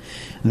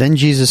 Then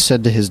Jesus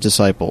said to his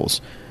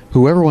disciples,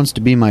 Whoever wants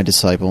to be my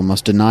disciple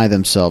must deny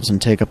themselves and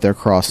take up their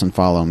cross and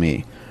follow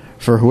me.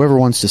 For whoever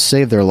wants to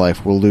save their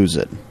life will lose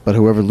it, but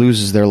whoever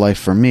loses their life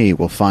for me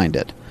will find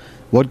it.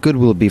 What good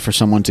will it be for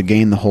someone to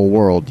gain the whole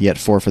world, yet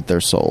forfeit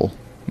their soul?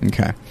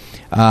 Okay.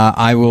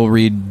 I will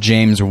read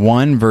James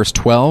 1, verse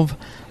 12.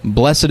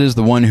 Blessed is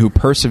the one who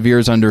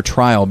perseveres under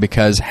trial,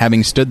 because,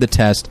 having stood the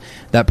test,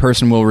 that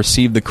person will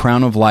receive the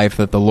crown of life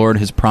that the Lord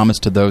has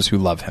promised to those who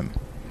love him.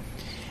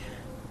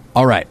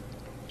 All right.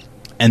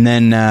 And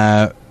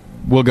then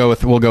we'll go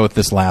with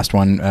this last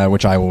one,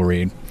 which I will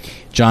read.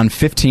 John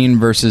 15,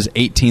 verses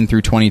 18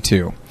 through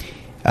 22.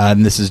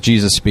 And this is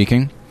Jesus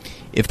speaking.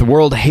 If the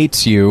world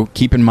hates you,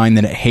 keep in mind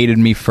that it hated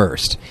me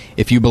first.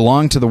 If you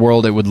belong to the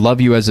world, it would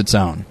love you as its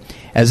own.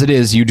 As it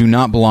is, you do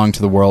not belong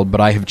to the world, but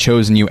I have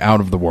chosen you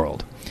out of the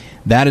world.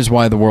 That is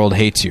why the world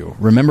hates you.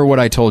 Remember what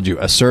I told you,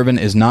 a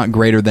servant is not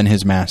greater than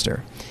his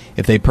master.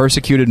 If they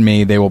persecuted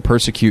me, they will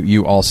persecute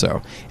you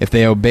also. If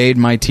they obeyed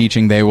my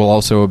teaching, they will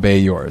also obey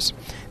yours.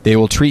 They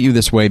will treat you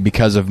this way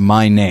because of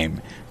my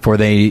name, for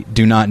they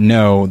do not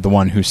know the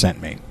one who sent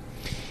me.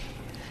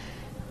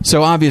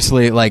 So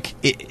obviously,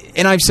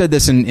 and I've said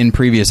this in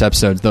previous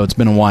episodes, though it's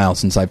been a while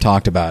since I've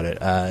talked about it.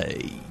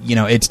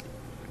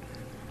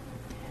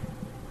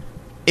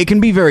 It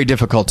can be very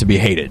difficult to be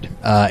hated,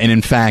 and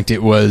in fact,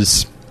 it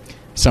was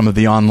some of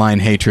the online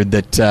hatred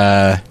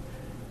that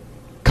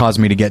caused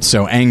me to get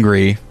so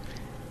angry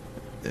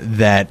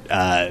that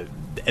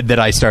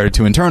I started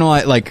to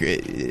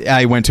internalize.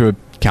 I went to a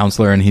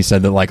counselor, and he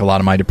said that a lot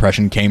of my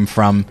depression came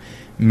from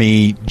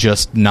me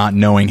just not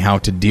knowing how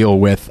to deal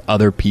with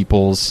other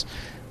people's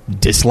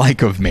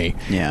dislike of me.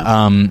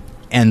 Yeah.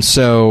 And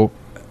so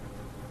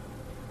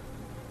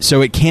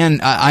it can.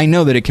 I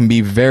know that it can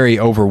be very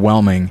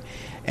overwhelming,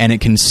 and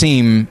it can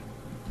seem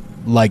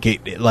like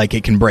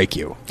it can break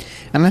you.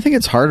 And I think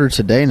it's harder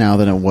today now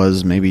than it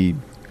was maybe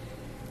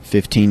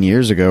 15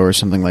 years ago or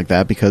something like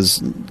that,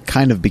 because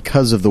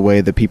of the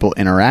way that people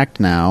interact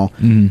now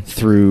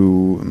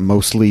through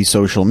mostly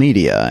social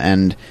media.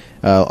 And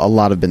a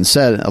lot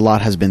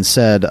has been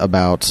said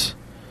about,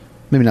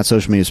 maybe not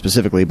social media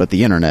specifically, but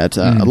the internet.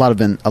 A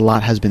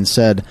lot has been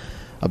said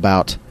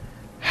about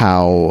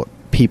how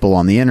people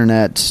on the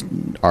internet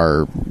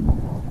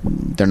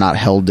they're not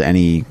held to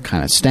any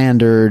kind of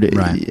standard.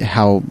 Right.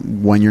 How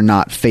when you're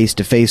not face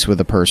to face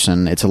with a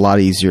person, it's a lot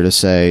easier to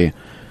say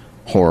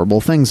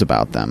horrible things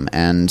about them.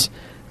 And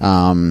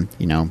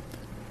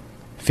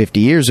 50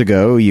 years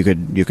ago, you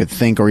could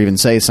think or even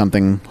say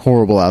something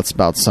horrible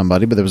about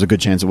somebody, but there was a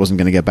good chance it wasn't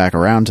going to get back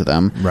around to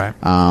them. Right.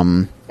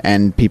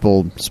 And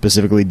people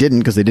specifically didn't,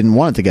 because they didn't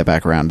want it to get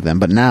back around to them.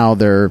 But now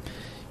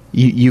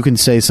you can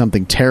say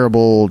something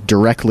terrible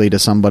directly to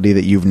somebody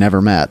that you've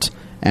never met,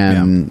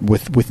 and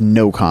with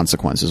no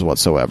consequences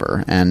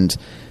whatsoever. And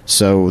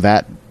so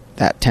that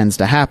tends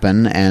to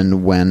happen.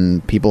 And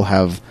when people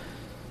have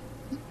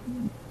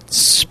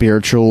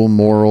spiritual,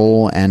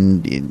 moral,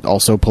 and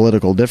also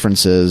political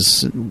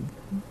differences,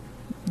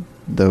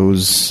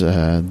 those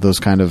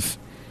kind of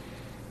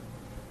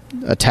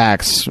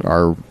attacks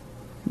are.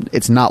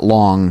 It's not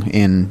long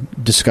in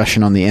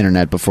discussion on the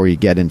internet before you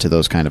get into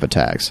those kind of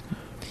attacks.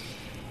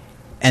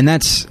 And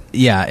that's,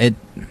 it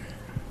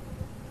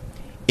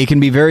can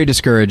be very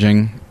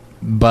discouraging,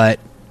 but,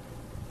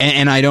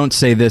 and I don't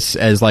say this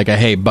as like a,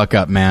 hey, buck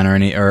up, man,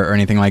 or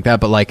anything like that,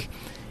 but like,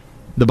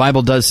 the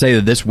Bible does say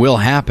that this will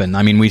happen.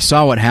 I mean, we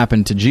saw what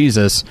happened to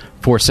Jesus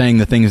for saying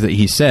the things that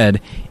he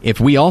said.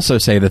 If we also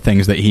say the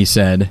things that he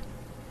said,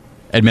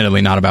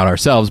 admittedly not about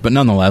ourselves, but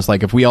nonetheless,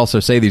 like if we also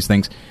say these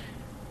things,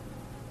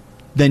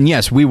 then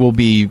yes, we will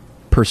be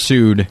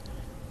pursued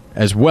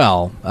as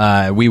well.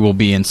 We will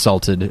be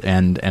insulted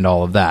and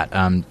all of that.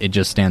 It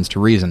just stands to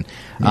reason.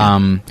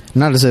 Yeah.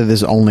 Not to say that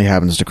this only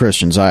happens to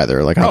Christians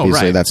either. Like,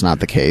 obviously, that's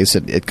not the case.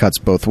 It cuts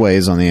both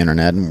ways on the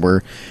internet, and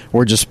we're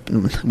just,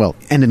 well,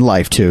 and in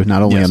life too,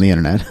 not only on the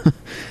internet.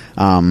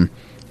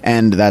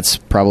 And that's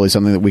probably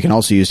something that we can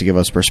also use to give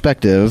us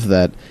perspective,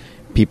 that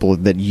people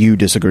that you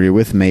disagree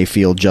with may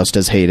feel just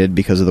as hated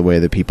because of the way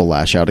that people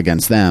lash out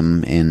against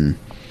them in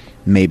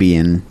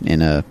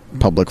a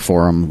public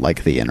forum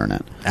like the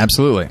internet.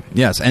 Absolutely.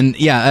 Yes. And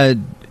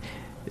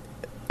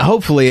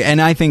hopefully, and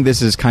I think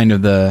this is kind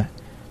of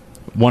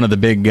one of the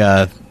big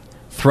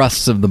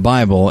thrusts of the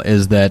Bible,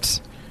 is that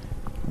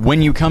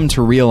when you come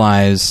to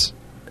realize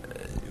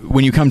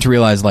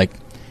like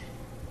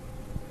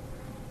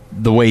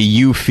the way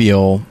you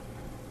feel,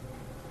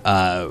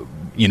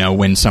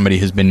 when somebody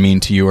has been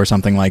mean to you or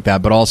something like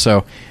that, but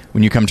also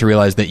when you come to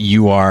realize that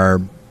you are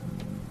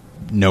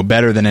no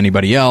better than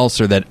anybody else,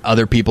 or that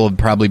other people have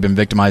probably been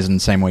victimized in the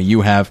same way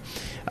you have,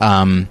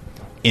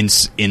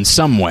 in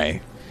some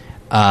way,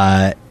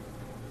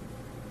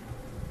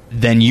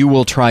 then you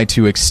will try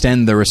to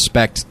extend the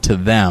respect to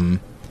them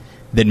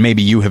that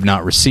maybe you have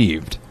not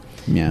received.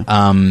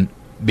 Yeah.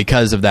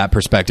 Because of that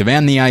perspective,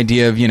 and the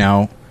idea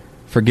of,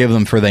 forgive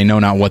them for they know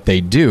not what they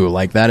do.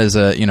 Like, that is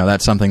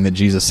that's something that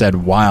Jesus said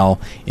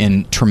while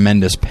in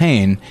tremendous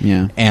pain.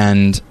 Yeah.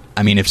 And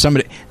I mean, if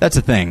somebody, that's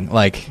the thing,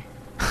 like,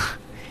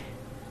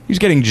 he was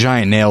getting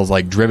giant nails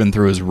like driven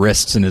through his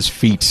wrists and his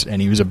feet,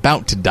 and he was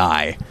about to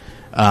die.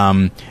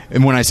 And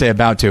when I say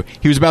about to,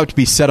 he was about to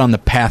be set on the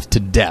path to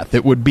death.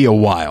 It would be a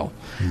while.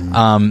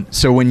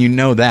 So when you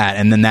know that,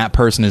 and then that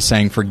person is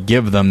saying,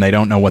 forgive them, they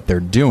don't know what they're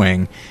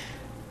doing,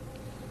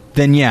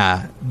 then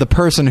the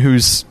person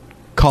who's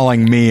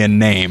calling me a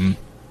name,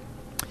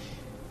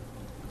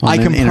 I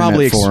can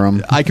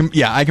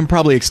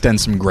probably extend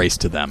some grace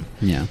to them.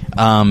 Yeah.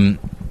 But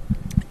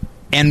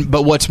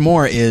what's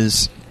more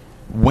is,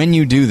 when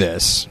you do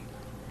this,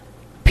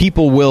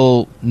 people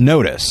will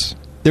notice.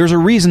 There's a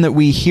reason that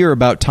we hear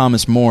about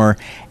Thomas More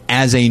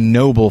as a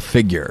noble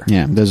figure.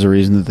 Yeah, there's a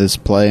reason that this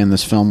play and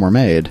this film were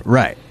made.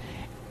 Right.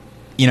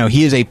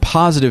 He is a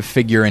positive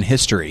figure in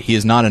history. He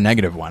is not a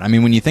negative one. I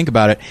mean, when you think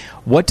about it,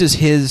 what does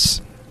his...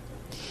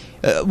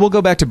 we'll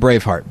go back to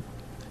Braveheart.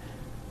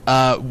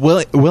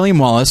 William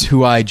Wallace,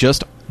 who I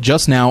just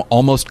now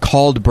almost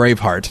called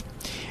Braveheart,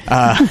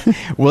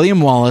 William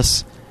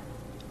Wallace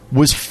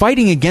was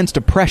fighting against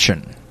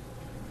oppression.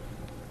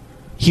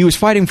 He was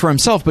fighting for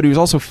himself, but he was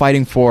also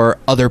fighting for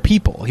other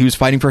people. He was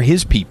fighting for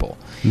his people.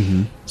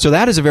 Mm-hmm. So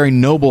that is a very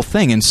noble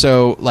thing. And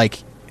so,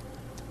 like,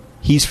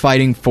 he's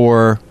fighting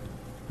for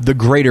the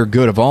greater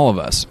good of all of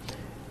us.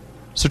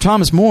 So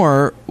Thomas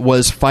More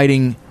was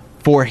fighting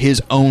for his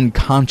own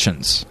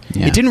conscience.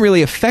 Yeah. It didn't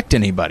really affect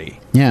anybody.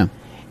 Yeah.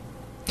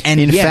 And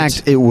in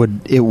fact, it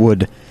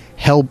would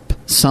help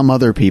some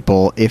other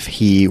people if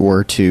he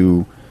were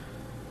to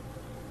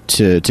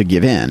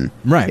give in.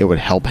 Right. It would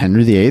help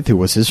Henry VIII, who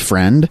was his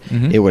friend.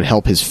 Mm-hmm. It would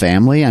help his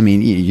family. I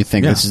mean, you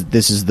think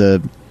this is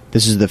the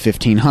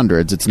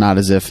 1500s. It's not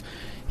as if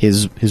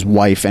his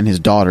wife and his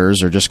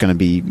daughters are just going to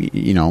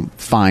be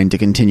fine to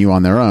continue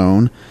on their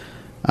own.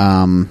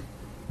 In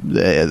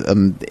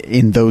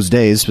those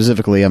days,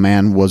 specifically, a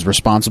man was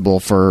responsible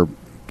for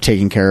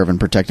taking care of and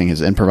protecting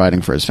and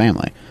providing for his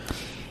family.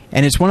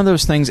 And it's one of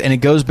those things, and it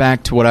goes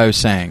back to what I was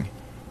saying.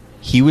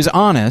 He was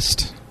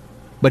honest,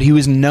 but he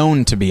was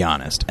known to be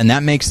honest, and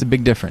that makes the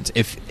big difference.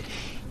 If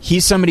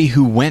he's somebody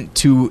who went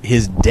to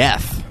his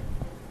death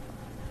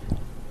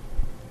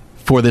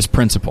for this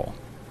principle,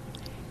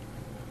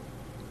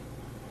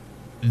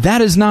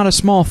 that is not a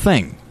small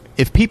thing.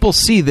 If people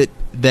see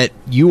that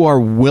you are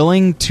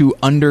willing to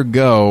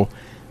undergo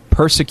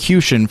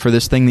persecution for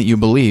this thing that you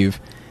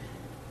believe,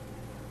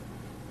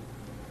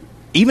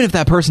 even if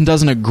that person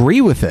doesn't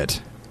agree with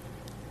it,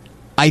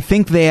 I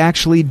think they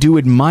actually do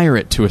admire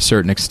it to a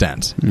certain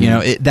extent. Mm-hmm. You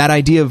know, that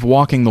idea of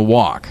walking the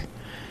walk.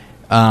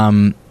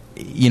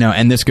 You know,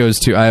 and this goes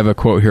to, I have a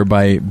quote here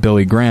by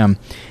Billy Graham.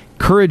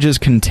 Courage is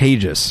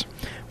contagious.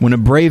 When a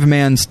brave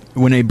man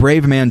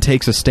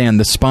takes a stand,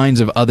 the spines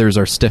of others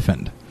are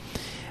stiffened.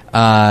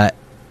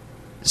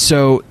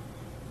 So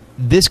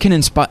this can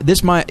inspire.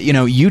 This might, you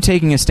know, you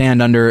taking a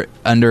stand under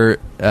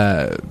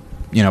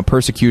you know,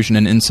 persecution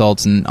and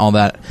insults and all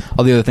that,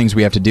 all the other things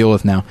we have to deal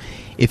with now.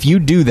 If you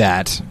do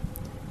that,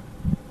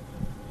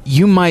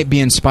 you might be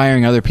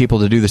inspiring other people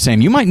to do the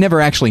same. You might never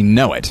actually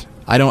know it.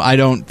 I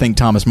don't think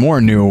Thomas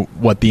More knew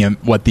what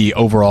the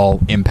overall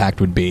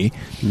impact would be.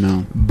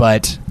 No.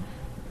 But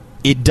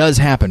it does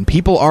happen.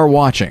 People are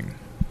watching.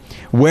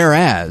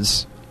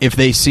 Whereas if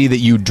they see that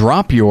you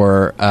drop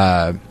your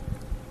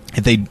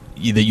that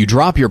you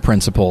drop your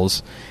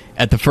principles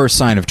at the first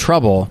sign of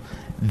trouble,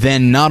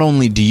 then not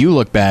only do you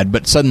look bad,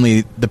 but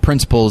suddenly the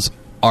principles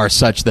are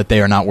such that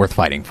they are not worth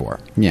fighting for.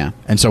 Yeah.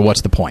 And so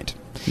what's the point?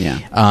 Yeah.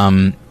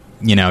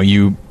 You know,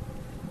 you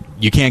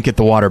can't get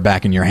the water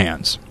back in your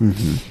hands.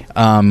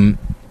 Mm-hmm.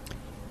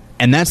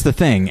 And that's the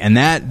thing. And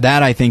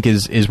that I think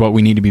is what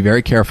we need to be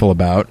very careful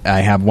about.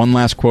 I have one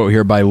last quote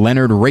here by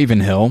Leonard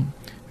Ravenhill,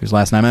 whose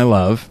last name I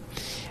love.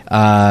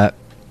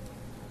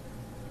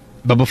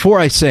 But before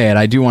I say it,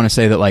 I do want to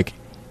say that, like,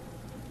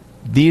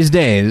 these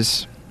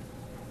days,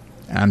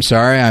 I'm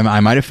sorry, I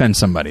might offend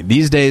somebody.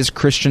 These days,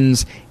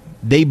 Christians,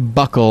 they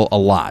buckle a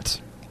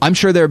lot. I'm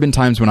sure there have been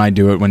times when I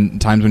do it,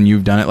 times when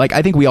you've done it. Like,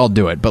 I think we all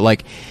do it. But,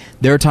 like,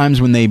 there are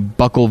times when they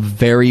buckle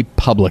very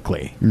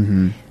publicly,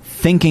 mm-hmm.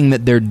 thinking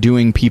that they're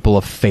doing people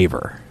a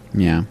favor.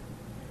 Yeah.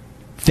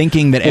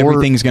 Thinking that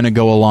everything's going to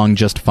go along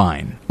just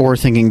fine. Or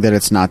thinking that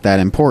it's not that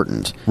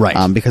important. Right.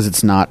 Because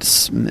it's not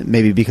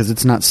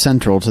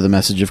central to the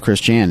message of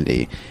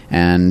Christianity.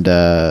 And,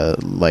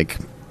 like,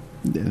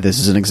 this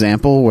is an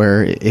example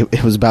where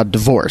it was about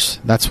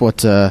divorce. That's what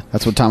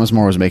Thomas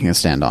More was making a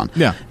stand on.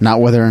 Yeah. Not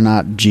whether or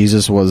not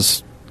Jesus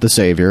was the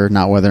Savior,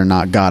 not whether or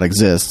not God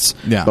exists,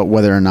 but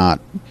whether or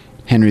not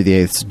Henry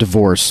VIII's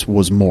divorce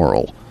was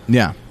moral.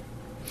 Yeah.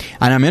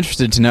 And I'm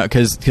interested to know,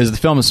 because the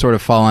film has sort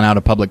of fallen out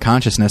of public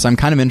consciousness, I'm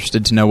kind of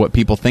interested to know what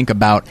people think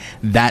about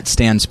that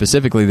stand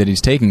specifically that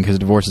he's taking, because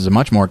divorce is a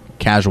much more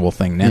casual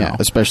thing now. Yeah,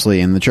 especially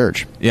in the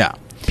church. Yeah.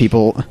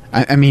 People,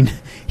 I mean,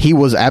 he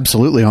was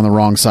absolutely on the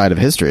wrong side of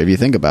history, if you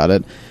think about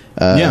it.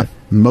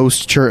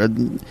 Most church...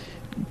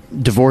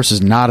 Divorce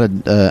is not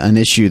an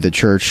issue the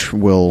church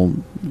will...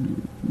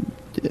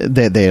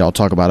 They all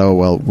talk about, oh,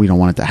 well, we don't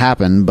want it to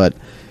happen, but...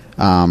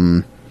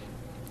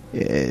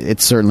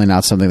 it's certainly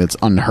not something that's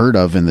unheard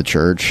of in the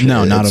church.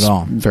 No, not at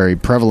all. Very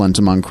prevalent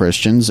among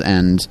Christians,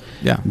 and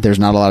there's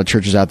not a lot of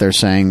churches out there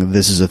saying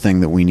this is a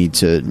thing that we need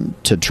to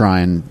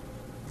try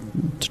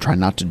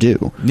not to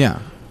do. Yeah,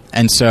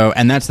 and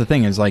that's the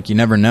thing, is, like, you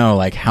never know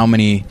how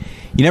many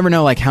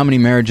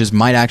marriages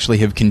might actually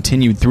have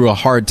continued through a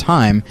hard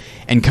time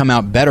and come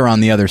out better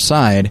on the other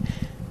side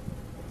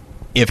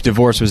if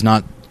divorce was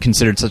not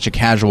considered such a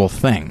casual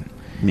thing.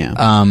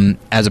 Yeah.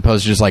 As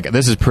opposed to just like,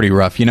 this is pretty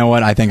rough. You know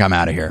what? I think I'm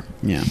out of here.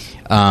 Yeah.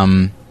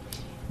 And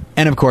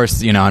of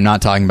course, you know, I'm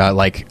not talking about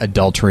like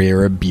adultery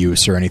or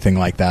abuse or anything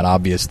like that.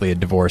 Obviously, a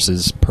divorce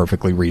is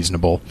perfectly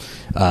reasonable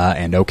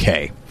and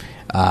okay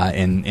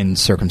in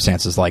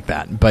circumstances like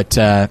that. But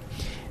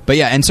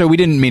yeah, and so we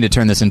didn't mean to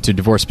turn this into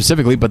divorce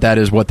specifically, but that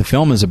is what the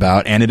film is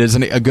about, and it is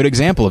a good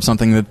example of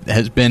something that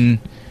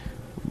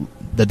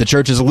that the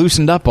church has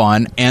loosened up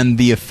on, and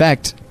the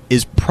effect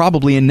is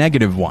probably a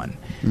negative one.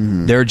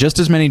 Mm-hmm. There are just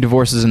as many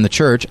divorces in the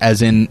church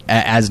as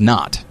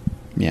not.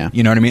 Yeah.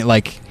 You know what I mean?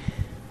 Like,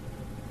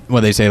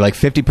 what they say, like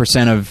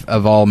 50%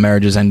 of all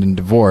marriages end in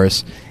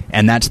divorce,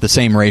 and that's the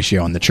same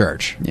ratio in the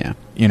church. Yeah.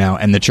 You know,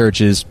 and the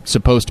church is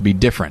supposed to be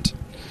different.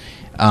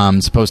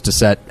 Supposed to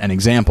set an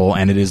example,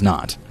 and it is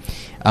not.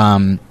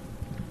 But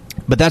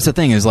that's the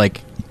thing, is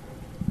like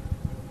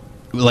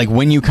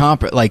when you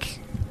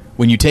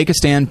when you take a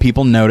stand,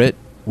 people note it.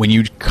 When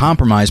you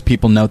compromise,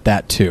 people note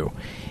that too.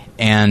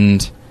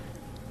 And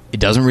it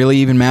doesn't really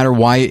even matter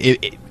why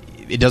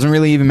it doesn't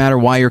really even matter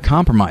why you're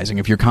compromising.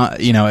 If you're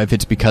if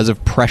it's because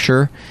of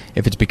pressure,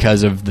 if it's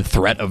because of the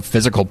threat of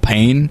physical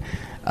pain,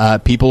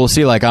 people will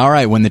see, like, all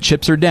right, when the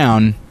chips are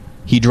down,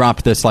 he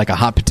dropped this like a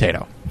hot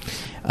potato.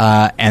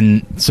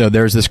 And so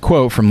there's this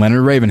quote from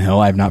Leonard Ravenhill.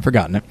 I have not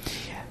forgotten it.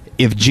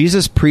 If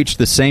Jesus preached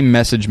the same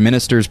message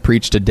ministers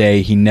preach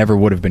today, he never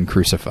would have been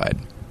crucified.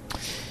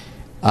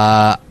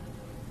 I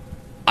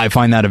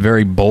find that a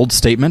very bold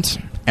statement,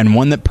 and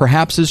one that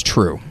perhaps is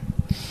true.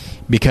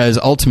 Because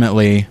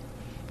ultimately,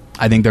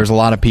 I think there's a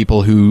lot of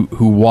people who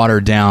water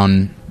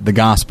down the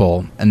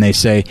gospel, and they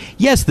say,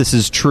 yes, this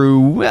is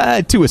true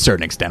to a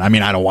certain extent. I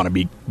mean, I don't want to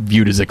be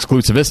viewed as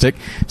exclusivistic,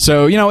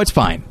 so, it's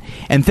fine.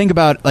 And think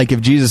about, like,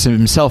 if Jesus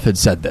himself had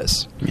said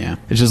this. Yeah.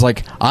 It's just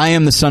like, I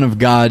am the Son of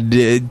God,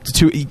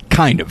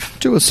 kind of.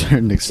 To a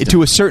certain extent.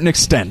 To a certain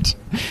extent.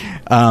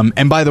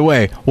 And by the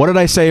way, what did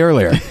I say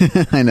earlier?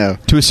 I know.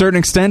 To a certain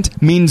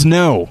extent means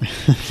no.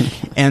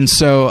 And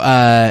so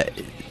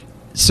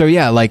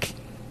yeah, like,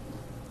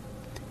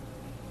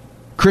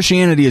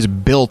 Christianity is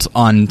built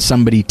on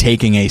somebody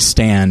taking a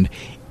stand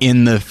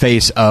in the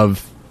face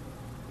of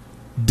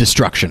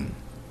destruction.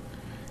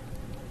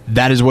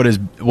 That is what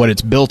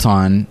it's built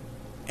on,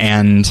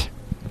 and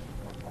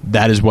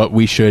that is what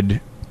we should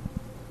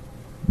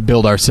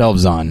build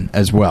ourselves on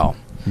as well.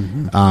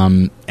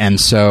 Mm-hmm.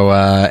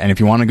 And if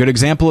you want a good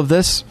example of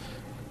this,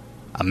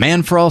 A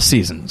Man for All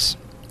Seasons.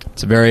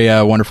 It's a very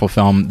wonderful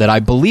film that I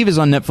believe is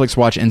on Netflix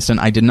Watch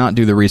Instant. I did not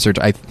do the research.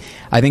 I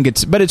think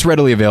it's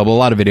readily available. A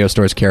lot of video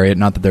stores carry it.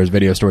 Not that there's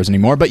video stores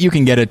anymore, but you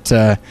can get it,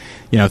 through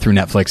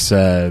Netflix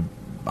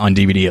on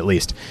DVD at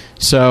least.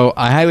 So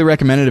I highly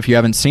recommend it if you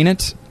haven't seen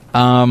it.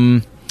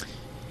 I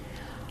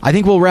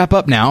think we'll wrap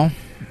up now.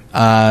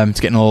 It's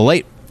getting a little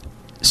late,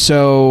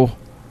 so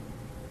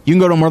you can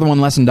go to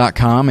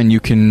morethanonelesson.com and you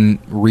can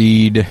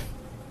read.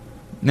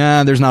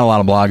 There's not a lot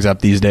of blogs up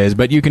these days,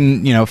 but you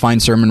can,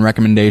 find sermon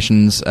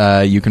recommendations.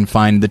 You can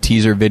find the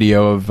teaser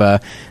video of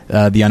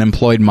The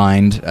Unemployed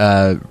Mind.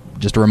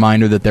 Just a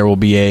reminder that there will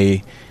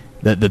be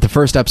that the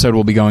first episode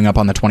will be going up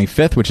on the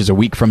 25th, which is a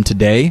week from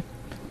today.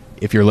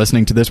 If you're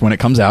listening to this when it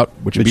comes out,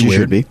 which would be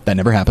weird. Should be. That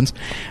never happens.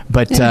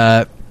 But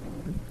yeah.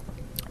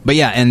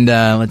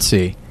 Let's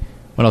see.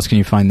 What else can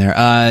you find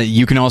there?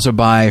 You can also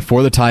buy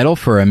For the Title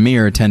for a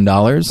mere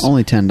 $10.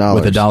 Only $10.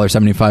 With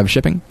 $1.75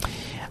 shipping.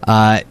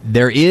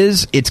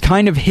 It's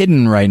kind of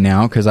hidden right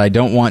now because I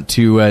don't want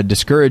to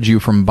discourage you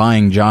from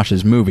buying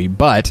Josh's movie,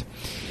 but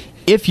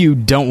if you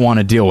don't want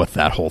to deal with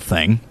that whole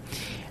thing,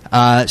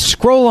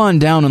 scroll on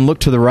down and look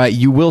to the right.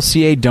 You will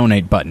see a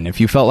donate button. If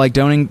you felt like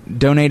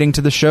donating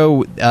to the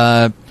show,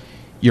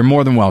 you're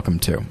more than welcome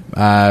to.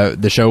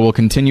 The show will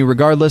continue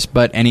regardless,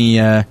 but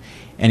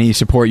any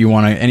support you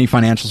want to, any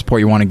financial support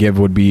you want to give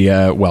would be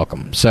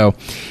welcome. So.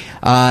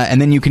 And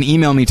then you can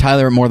email me,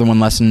 Tyler at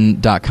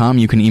morethanonelesson.com.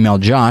 You can email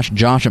Josh at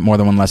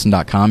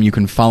morethanonelesson.com. You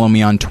can follow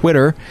me on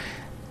Twitter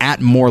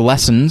at More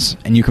Lessons,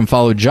 and you can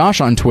follow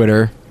Josh on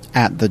Twitter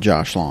at the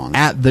Josh Long.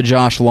 At the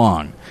Josh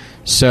Long.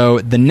 So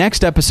the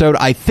next episode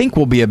I think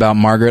will be about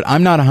Margaret.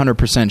 I'm not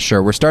 100%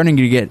 sure. We're starting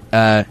to get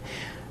by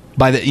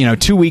the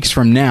 2 weeks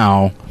from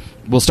now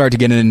we'll start to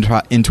get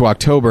into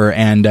October,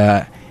 and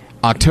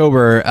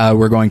October,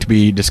 we're going to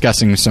be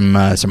discussing some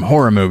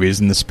horror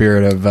movies in the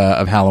spirit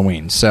of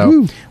Halloween.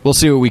 So we'll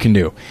see what we can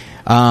do.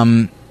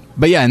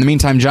 But yeah, in the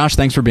meantime, Josh,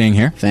 thanks for being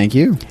here. Thank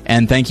you.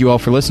 And thank you all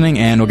for listening,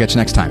 and we'll get you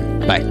next time.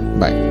 Bye.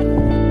 Bye.